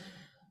listeners,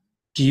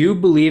 do you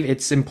believe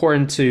it's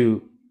important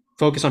to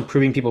focus on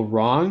proving people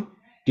wrong?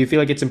 Do you feel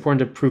like it's important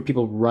to prove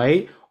people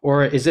right?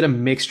 Or is it a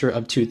mixture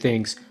of two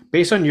things?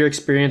 Based on your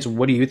experience,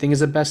 what do you think is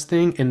the best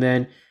thing? And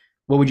then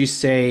what would you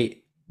say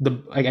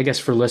I guess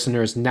for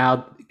listeners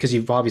now, because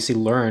you've obviously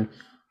learned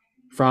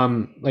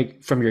from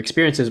your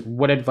experiences,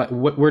 what advice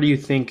where do you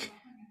think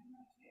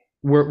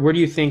where do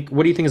you think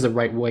what do you think is the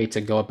right way to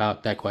go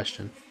about that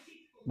question?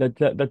 That's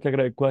a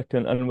great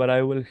question. And what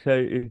I will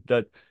say is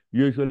that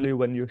usually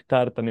when you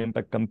start an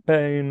impact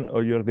campaign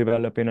or you're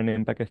developing an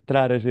impact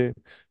strategy,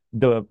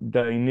 the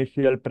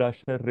initial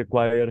process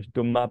requires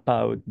to map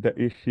out the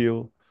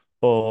issue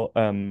or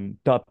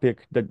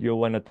topics that you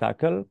want to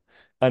tackle,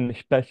 and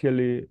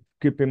especially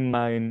keep in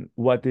mind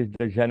what is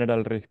the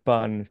general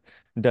response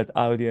that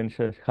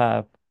audiences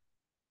have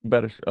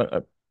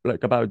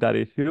like about that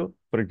issue.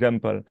 For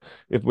example,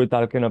 if we're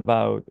talking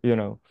about,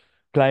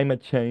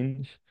 climate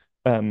change,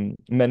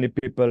 many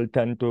people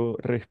tend to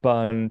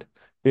respond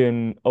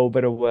in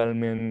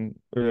overwhelming,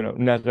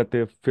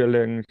 negative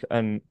feelings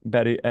and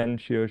very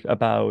anxious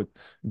about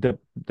the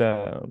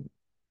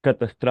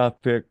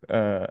catastrophic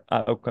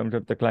outcomes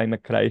of the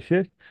climate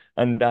crisis,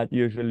 and that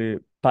usually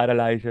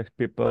paralyzes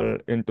people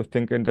into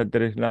thinking that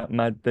there is not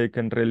much they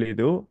can really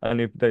do,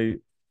 and if they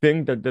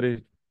think that there is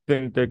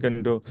things they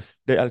can do,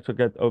 they also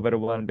get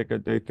overwhelmed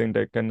because they think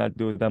they cannot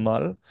do them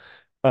all.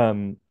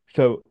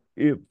 So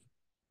if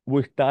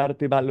we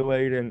start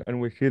evaluating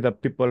and we see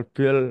that people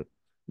feel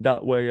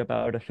that way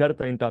about a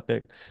certain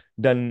topic,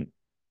 then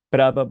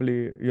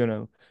probably,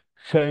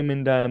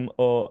 shaming them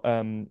or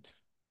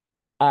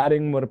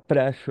adding more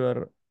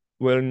pressure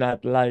will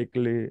not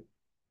likely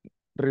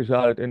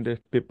result in these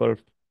people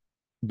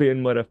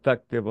being more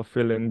effective or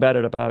feeling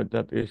better about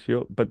that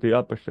issue, but the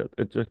opposite.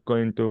 It's just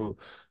going to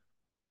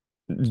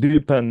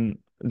deepen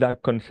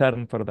that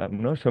concern for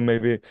them, no? So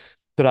maybe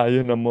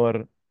trying a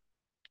more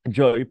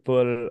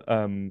joyful,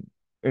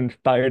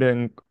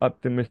 inspiring,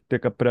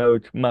 optimistic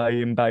approach might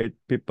invite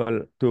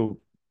people to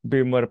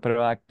be more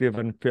proactive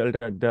and feel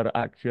that their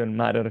action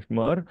matters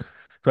more.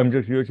 So I'm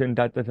just using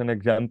that as an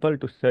example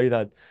to say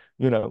that,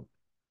 you know,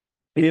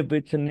 if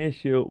it's an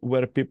issue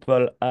where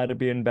people are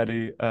being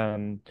very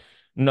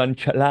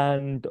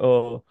nonchalant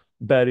or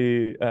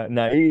very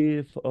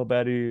naive or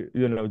very,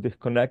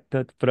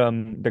 disconnected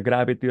from the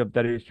gravity of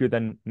that issue,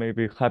 then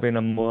maybe having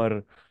a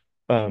more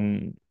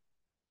um,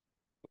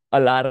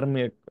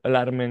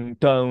 alarming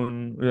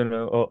tone,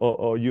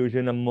 or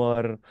using a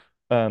more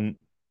um,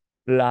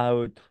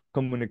 loud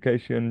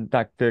communication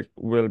tactic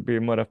will be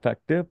more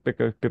effective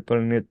because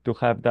people need to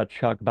have that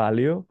shock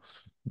value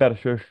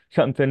versus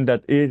something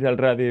that is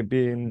already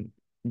being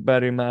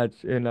very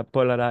much in a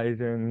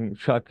polarizing,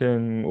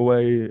 shocking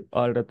way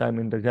all the time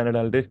in the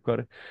general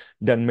discourse,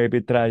 then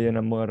maybe trying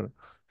a more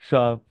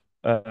soft,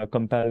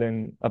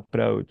 compelling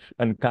approach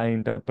and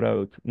kind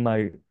approach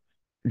might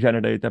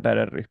generate a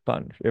better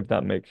response, if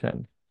that makes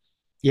sense.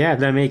 Yeah,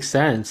 that makes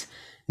sense.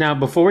 Now,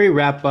 before we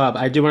wrap up,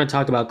 I do want to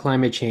talk about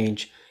climate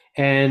change.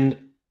 And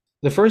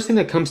the first thing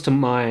that comes to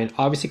mind,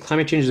 obviously,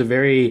 climate change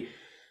is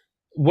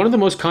one of the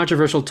most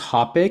controversial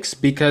topics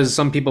because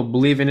some people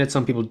believe in it,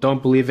 some people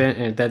don't believe in it,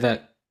 and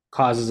that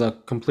causes a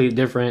complete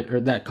different, or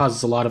that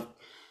causes a lot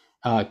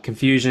of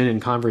confusion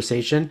and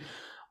conversation.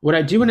 What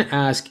I do want to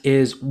ask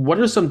is, what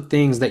are some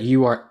things that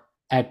you are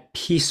at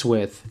peace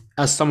with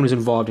as someone who's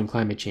involved in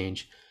climate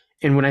change?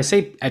 And when I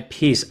say at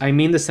peace, I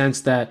mean the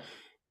sense that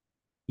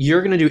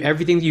you're going to do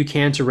everything that you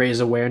can to raise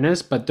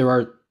awareness, but there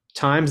are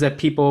times that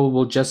people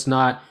will just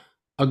not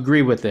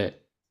agree with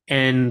it.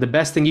 And the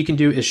best thing you can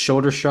do is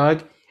shoulder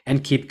shrug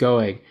and keep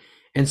going.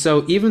 And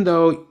so, even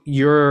though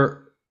your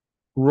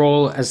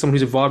role as someone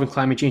who's involved in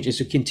climate change is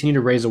to continue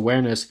to raise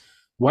awareness,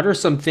 what are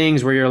some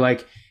things where you're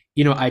like,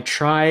 I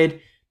tried,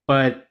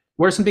 but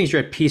what are some things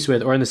you're at peace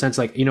with? Or in the sense,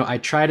 like, I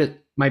tried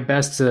my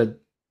best to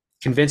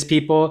convince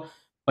people,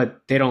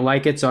 but they don't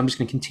like it. So I'm just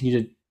going to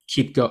continue to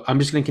I'm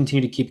just going to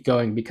continue to keep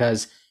going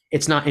because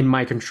it's not in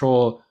my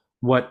control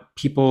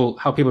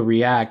how people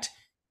react.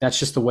 That's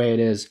just the way it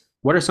is.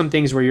 What are some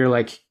things where you're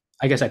like,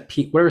 I guess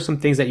what are some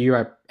things that you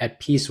are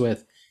at peace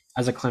with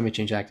as a climate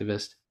change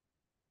activist?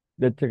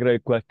 That's a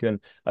great question.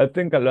 I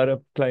think a lot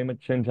of climate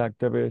change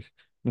activists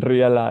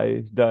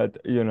realize that,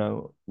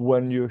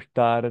 when you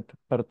start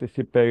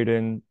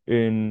participating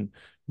in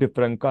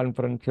different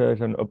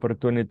conferences and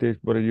opportunities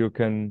where you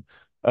can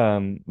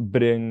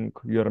bring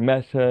your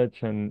message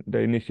and the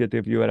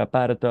initiative you are a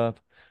part of,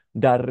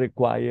 that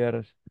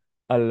requires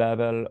a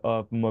level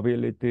of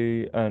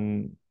mobility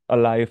and a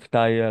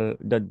lifestyle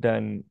that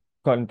then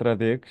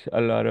contradicts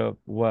a lot of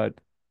what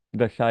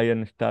the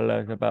science tells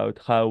us about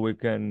how we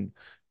can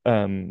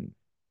um,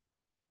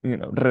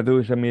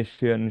 reduce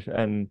emissions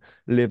and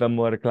live a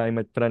more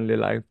climate friendly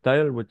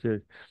lifestyle, which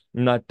is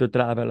not to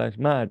travel as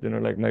much.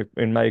 Like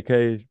in my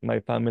case, my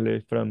family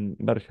is from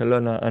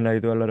Barcelona and I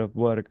do a lot of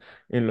work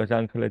in Los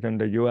Angeles and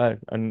the US.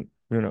 And,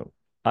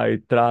 I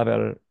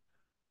travel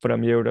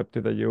from Europe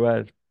to the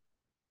US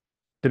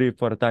 3,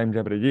 4 times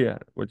every year,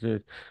 which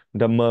is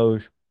the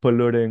most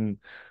polluting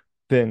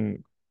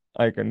thing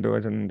I can do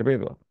as an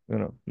individual,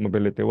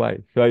 mobility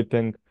wise. So I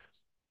think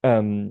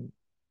um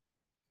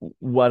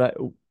what I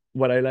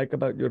what I like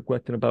about your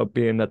question about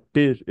being at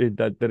peace is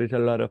that there is a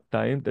lot of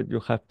time that you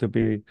have to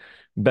be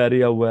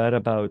very aware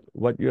about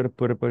what your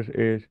purpose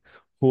is,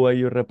 who are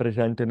you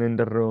representing in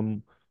the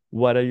room,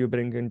 what are you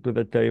bringing to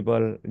the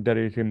table that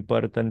is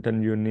important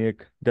and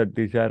unique that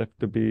deserve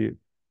to be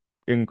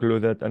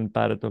included and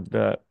part of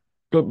the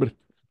conver-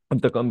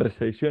 of the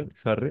conversation.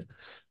 Sorry.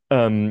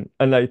 And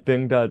I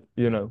think that,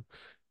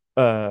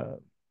 uh,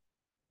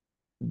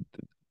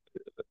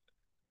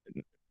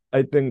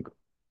 I think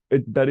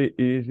it's very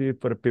easy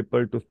for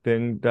people to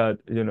think that,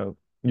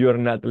 you're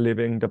not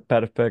living the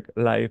perfect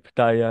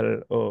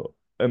lifestyle or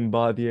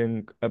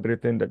embodying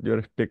everything that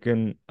you're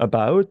speaking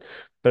about.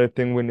 But I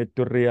think we need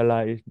to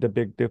realize the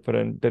big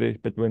difference there is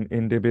between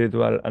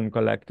individual and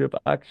collective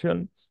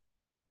action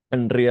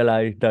and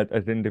realize that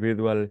as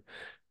individuals,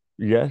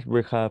 yes,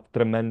 we have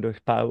tremendous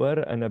power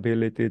and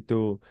ability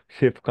to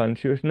shift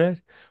consciousness,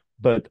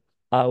 but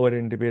our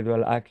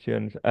individual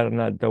actions are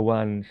not the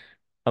ones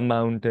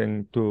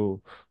amounting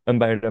to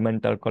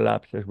environmental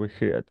collapse as we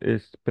see it.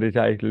 It's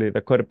precisely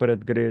the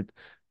corporate greed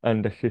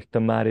and the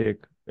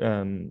systematic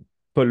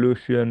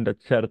pollution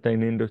that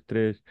certain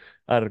industries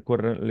are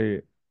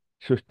currently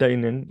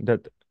sustaining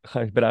that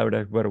has brought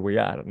us where we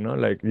are. No,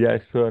 like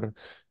yes, sure,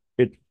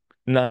 it's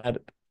not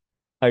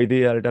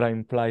ideal that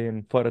I'm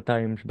flying 4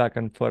 times back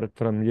and forth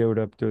from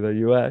Europe to the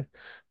US,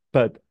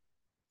 but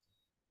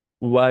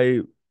why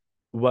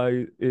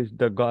why is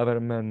the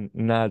government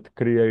not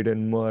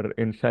creating more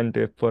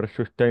incentive for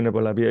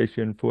sustainable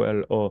aviation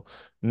fuel or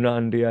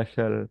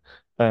non-diesel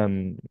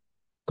um,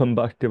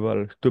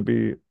 combustibles to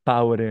be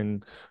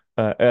powering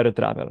air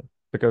travel?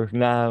 Because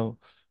now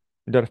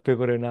they're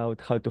figuring out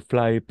how to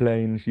fly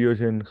planes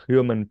using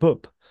human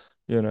poop,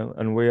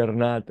 and we are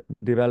not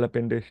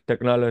developing this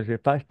technology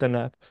fast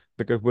enough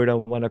because we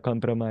don't want to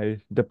compromise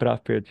the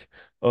profits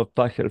of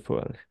fossil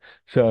fuels.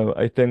 So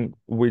I think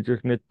we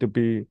just need to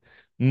be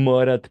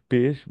more at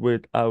peace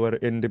with our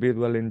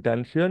individual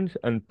intentions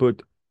and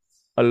put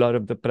a lot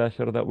of the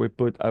pressure that we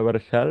put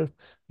ourselves,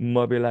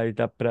 mobilize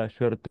that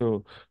pressure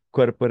to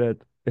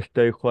corporate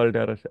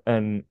stakeholders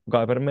and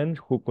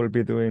governments who could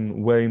be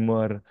doing way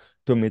more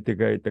to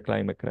mitigate the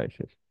climate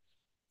crisis.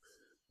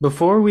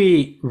 Before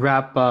we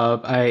wrap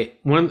up, I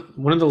one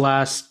of the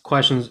last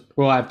questions.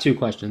 Well, I have two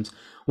questions.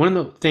 One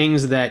of the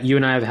things that you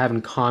and I have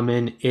in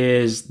common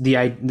is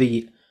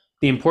the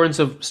importance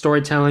of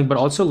storytelling, but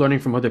also learning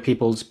from other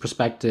people's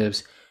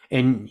perspectives.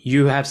 And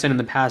you have said in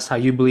the past how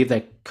you believe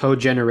that code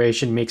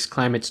generation makes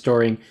climate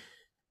storying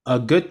a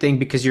good thing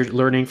because you're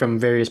learning from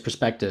various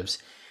perspectives.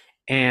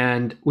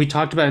 And we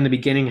talked about in the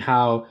beginning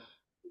how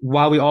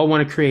while we all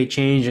want to create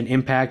change and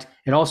impact,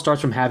 it all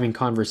starts from having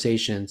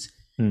conversations.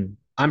 Hmm.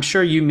 I'm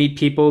sure you meet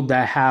people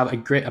that have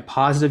a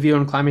positive view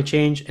on climate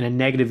change and a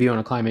negative view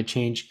on climate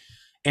change.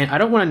 And I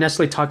don't want to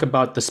necessarily talk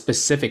about the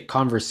specific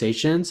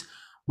conversations,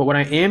 but what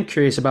I am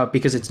curious about,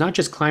 because it's not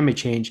just climate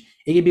change,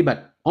 it can be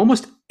about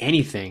almost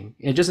anything.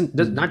 It doesn't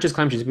Hmm. not just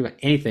climate change, it can be about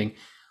anything.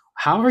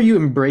 How are you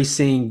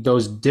embracing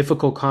those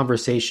difficult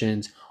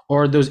conversations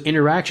or those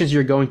interactions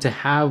you're going to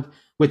have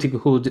with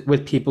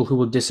people who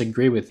will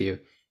disagree with you?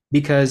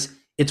 Because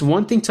it's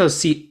one thing to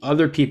see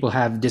other people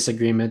have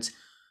disagreements,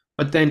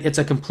 but then it's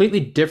a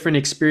completely different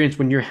experience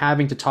when you're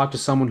having to talk to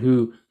someone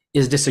who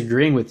is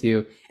disagreeing with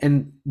you.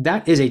 And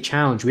that is a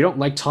challenge. We don't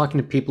like talking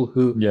to people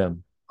who Yeah.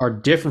 are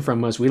different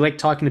from us. We like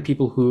talking to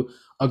people who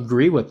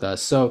agree with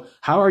us. So,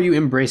 how are you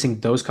embracing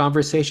those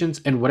conversations?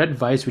 And what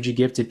advice would you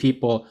give to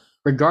people,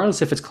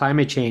 regardless if it's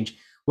climate change?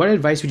 What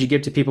advice would you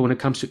give to people when it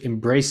comes to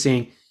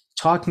embracing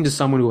talking to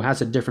someone who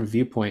has a different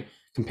viewpoint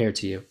compared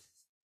to you?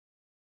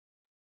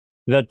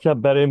 That's a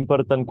very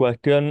important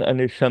question,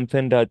 and it's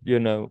something that,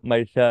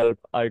 myself,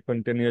 I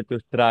continue to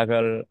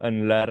struggle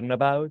and learn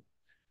about.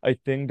 I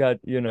think that,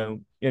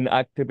 in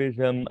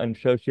activism and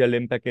social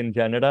impact in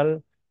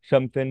general,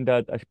 something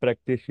that as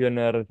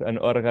practitioners and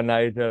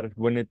organizers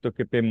we need to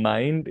keep in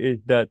mind is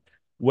that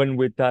when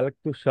we talk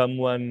to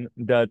someone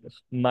that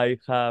might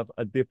have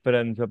a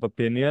difference of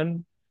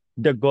opinion,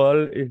 the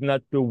goal is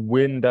not to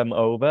win them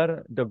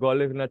over. The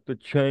goal is not to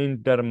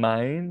change their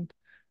mind,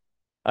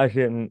 as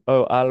in,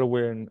 oh, I'll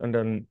win, and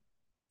then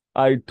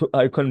I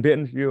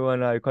convinced you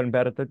and I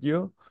converted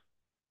you.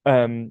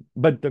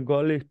 But the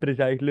goal is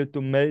precisely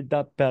to make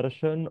that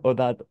person or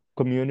that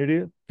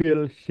community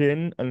feel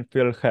seen and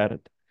feel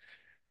heard.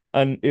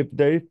 And if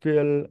they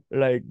feel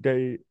like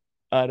they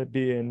are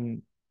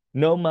being,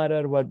 no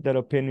matter what their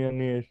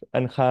opinion is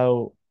and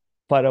how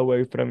far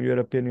away from your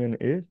opinion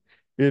is,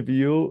 if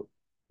you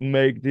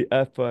make the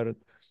effort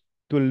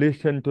to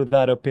listen to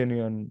that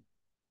opinion,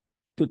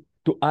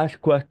 to ask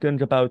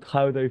questions about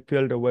how they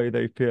feel the way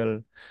they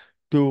feel,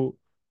 to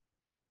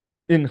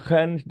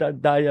enhance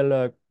that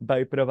dialogue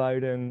by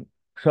providing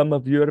some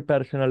of your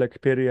personal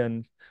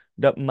experience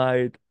that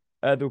might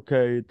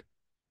educate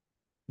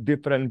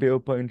different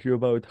viewpoints you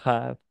both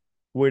have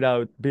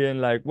without being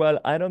like, well,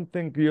 I don't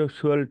think you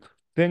should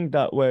think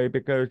that way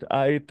because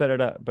I felt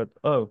that, but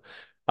oh,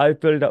 I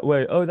feel that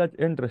way. Oh, that's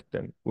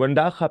interesting. When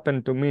that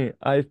happened to me,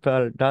 I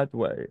felt that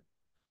way,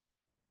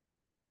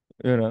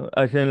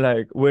 as in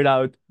like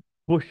without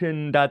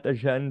pushing that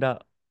agenda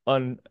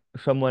on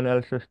someone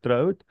else's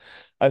throat.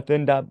 I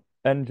think that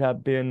ends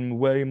up being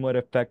way more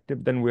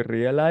effective than we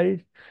realize.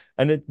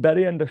 And it's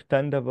very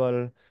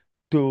understandable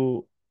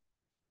to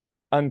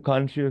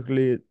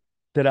unconsciously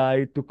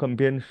try to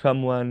convince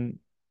someone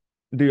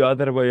the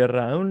other way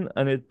around.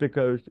 And it's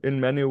because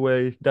in many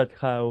ways that's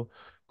how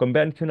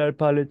conventional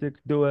politics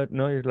do it.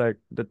 No, it's like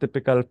the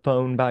typical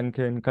phone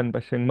banking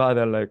canvassing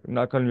model, like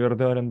knock on your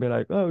door and be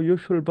like, oh, you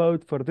should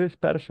vote for this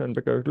person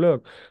because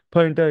look,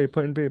 point A,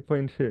 point B,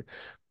 point C.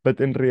 But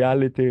in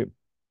reality,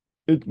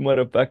 it's more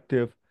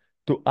effective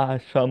to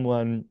ask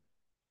someone,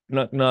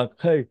 knock, knock.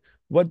 Hey,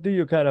 what do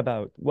you care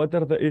about? What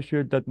are the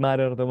issues that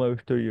matter the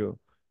most to you?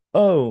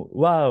 Oh,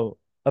 wow.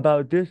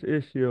 About this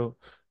issue.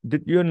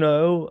 Did you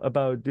know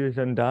about this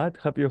and that?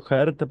 Have you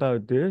heard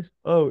about this?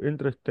 Oh,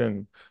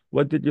 interesting.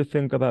 What did you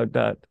think about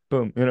that?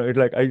 Boom. It's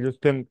like I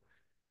just think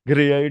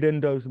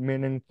creating those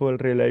meaningful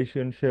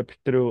relationships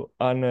through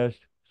honest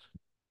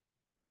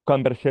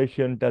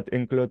conversations that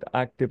include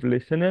active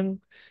listening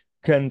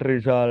can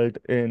result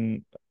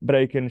in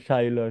breaking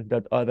silos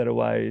that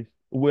otherwise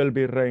will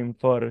be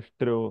reinforced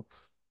through,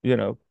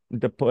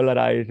 the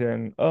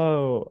polarizing,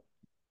 oh,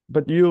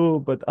 but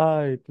you, but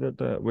I,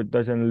 which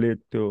doesn't lead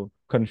to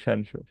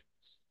consensus.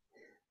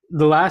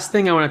 The last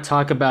thing I want to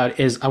talk about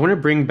is I want to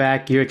bring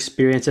back your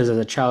experiences as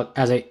a child,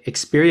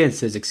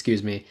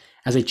 excuse me,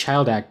 as a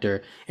child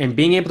actor, and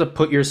being able to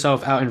put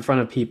yourself out in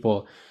front of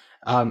people,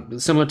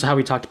 similar to how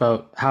we talked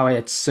about how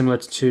it's similar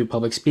to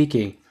public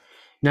speaking.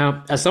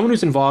 Now, as someone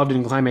who's involved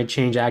in climate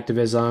change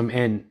activism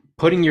and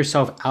putting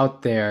yourself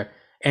out there,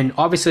 and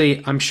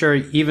obviously, I'm sure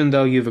even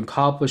though you've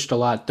accomplished a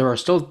lot, there are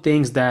still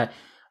things that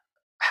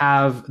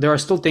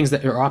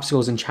are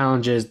obstacles and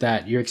challenges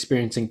that you're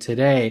experiencing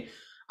today.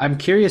 I'm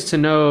curious to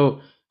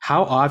know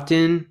how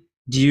often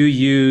do you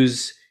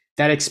use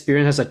that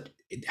experience as a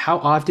how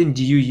often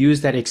do you use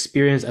that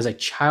experience as a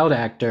child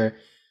actor?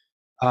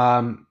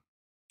 How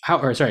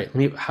or sorry,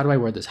 how do I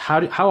word this?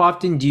 How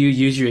often do you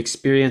use your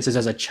experiences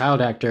as a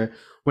child actor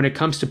when it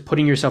comes to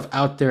putting yourself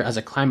out there as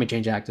a climate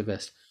change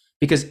activist?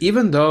 Because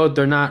even though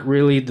they're not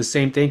really the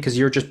same thing, because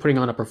you're just putting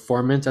on a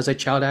performance as a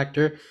child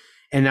actor,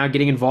 and now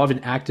getting involved in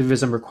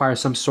activism requires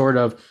some sort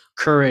of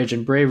courage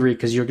and bravery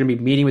because you're going to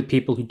be meeting with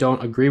people who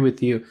don't agree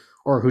with you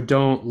or who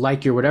don't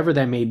like you, or whatever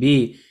that may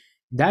be.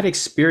 That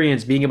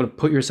experience, being able to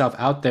put yourself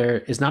out there,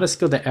 is not a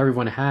skill that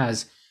everyone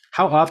has.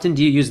 How often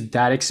do you use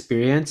that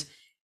experience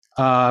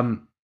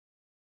um,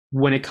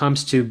 when it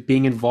comes to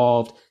being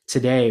involved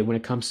today, when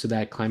it comes to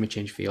that climate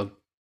change field?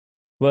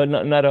 Well,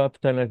 not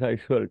often as I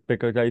should,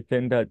 because I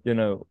think that,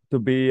 to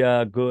be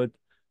a good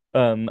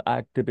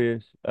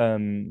activist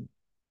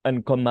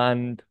and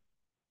command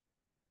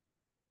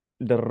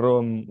the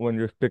room when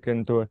you're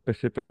speaking to a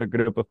specific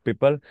group of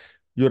people,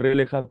 you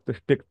really have to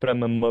speak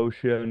from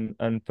emotion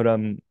and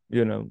from,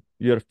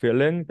 your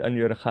feelings and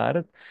your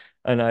heart.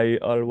 And I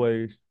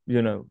always,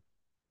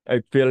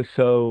 I feel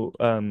so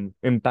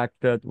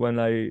impacted when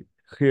I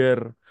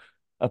hear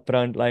a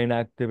frontline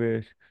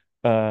activist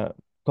uh,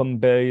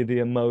 convey the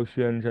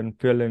emotions and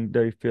feelings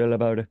they feel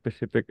about a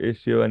specific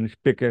issue and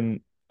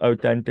speaking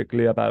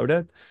authentically about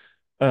it.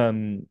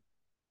 Um,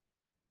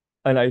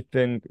 and I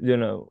think,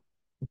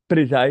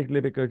 precisely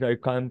because I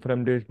come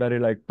from this very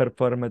like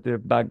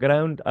performative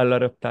background, a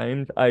lot of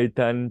times I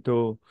tend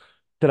to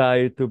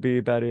try to be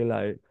very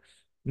like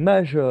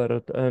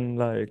measured and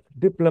like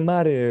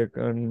diplomatic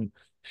and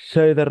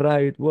say the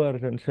right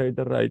words and say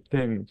the right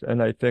things.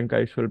 And I think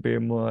I should be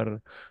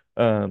more,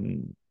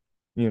 um,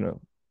 you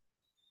know,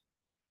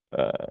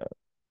 uh,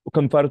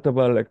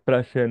 comfortable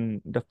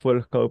expressing the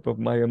full scope of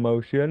my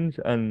emotions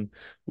and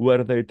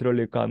where they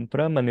truly come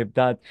from. And if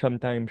that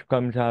sometimes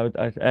comes out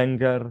as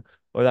anger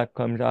or that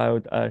comes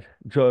out as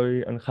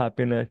joy and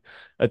happiness,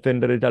 I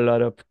think there is a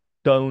lot of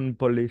tone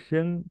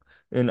policing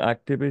in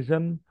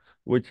activism,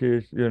 which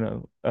is,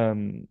 a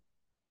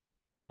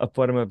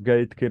form of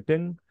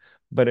gatekeeping.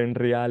 But in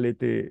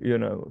reality,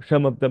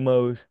 some of the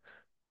most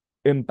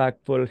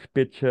impactful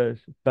speeches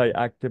by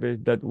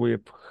activists that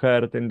we've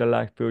heard in the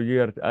last few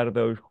years are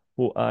those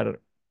who are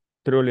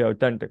truly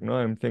authentic. No,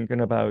 I'm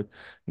thinking about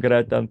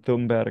Greta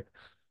Thunberg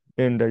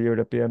in the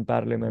European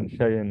Parliament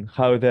saying,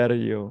 "How dare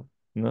you?"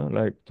 No,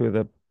 like to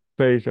the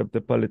face of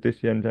the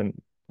politicians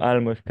and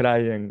almost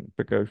crying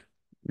because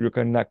you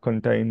cannot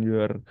contain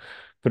your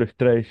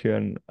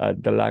frustration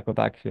at the lack of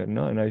action.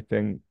 No, and I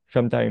think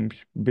sometimes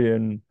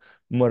being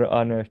more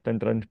honest and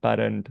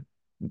transparent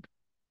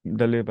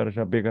delivers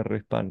a bigger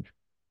response.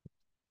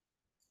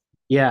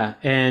 Yeah,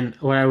 and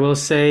what I will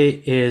say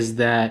is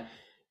that,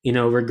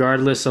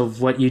 regardless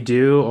of what you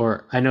do,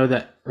 or I know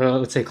that,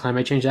 let's say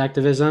climate change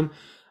activism,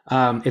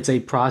 it's a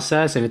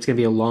process and it's going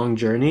to be a long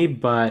journey,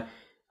 but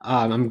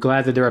I'm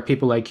glad that there are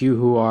people like you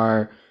who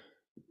are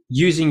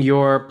using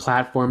your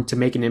platform to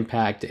make an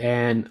impact.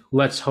 And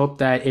let's hope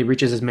that it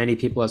reaches as many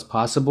people as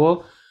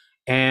possible.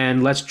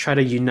 And let's try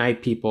to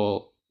unite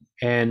people.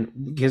 And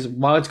because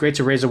while it's great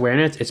to raise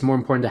awareness, it's more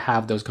important to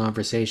have those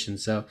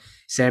conversations. So,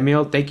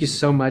 Samuel, thank you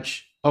so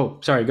much. Oh,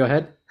 sorry, go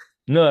ahead.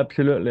 No,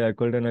 absolutely, I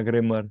couldn't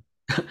agree more.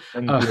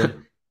 Thank Uh,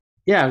 you.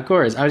 yeah, of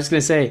course. I was just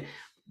going to say,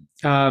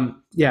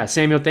 yeah,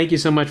 Samuel, thank you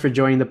so much for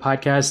joining the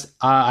podcast.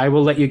 I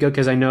will let you go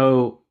because I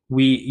know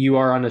you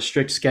are on a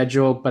strict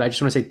schedule, but I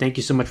just want to say thank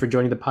you so much for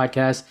joining the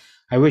podcast.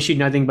 I wish you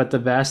nothing but the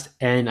best,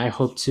 and I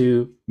hope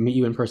to meet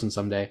you in person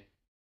someday.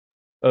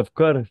 Of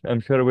course,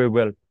 I'm sure we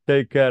will.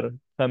 Take care,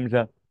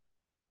 Hamza.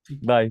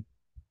 Bye.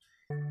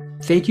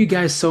 Thank you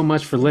guys so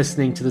much for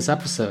listening to this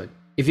episode.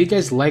 If you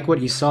guys like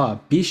what you saw,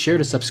 be sure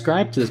to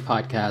subscribe to this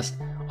podcast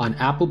on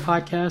Apple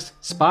Podcasts,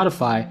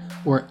 Spotify,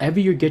 or wherever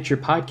you get your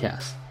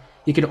podcasts.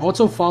 You can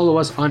also follow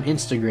us on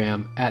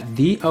Instagram at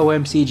the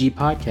OMCG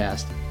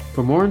Podcast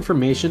for more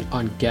information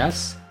on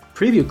guests,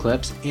 preview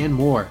clips, and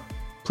more.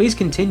 Please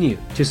continue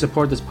to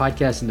support this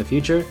podcast in the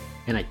future,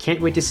 and I can't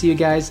wait to see you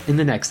guys in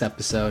the next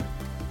episode.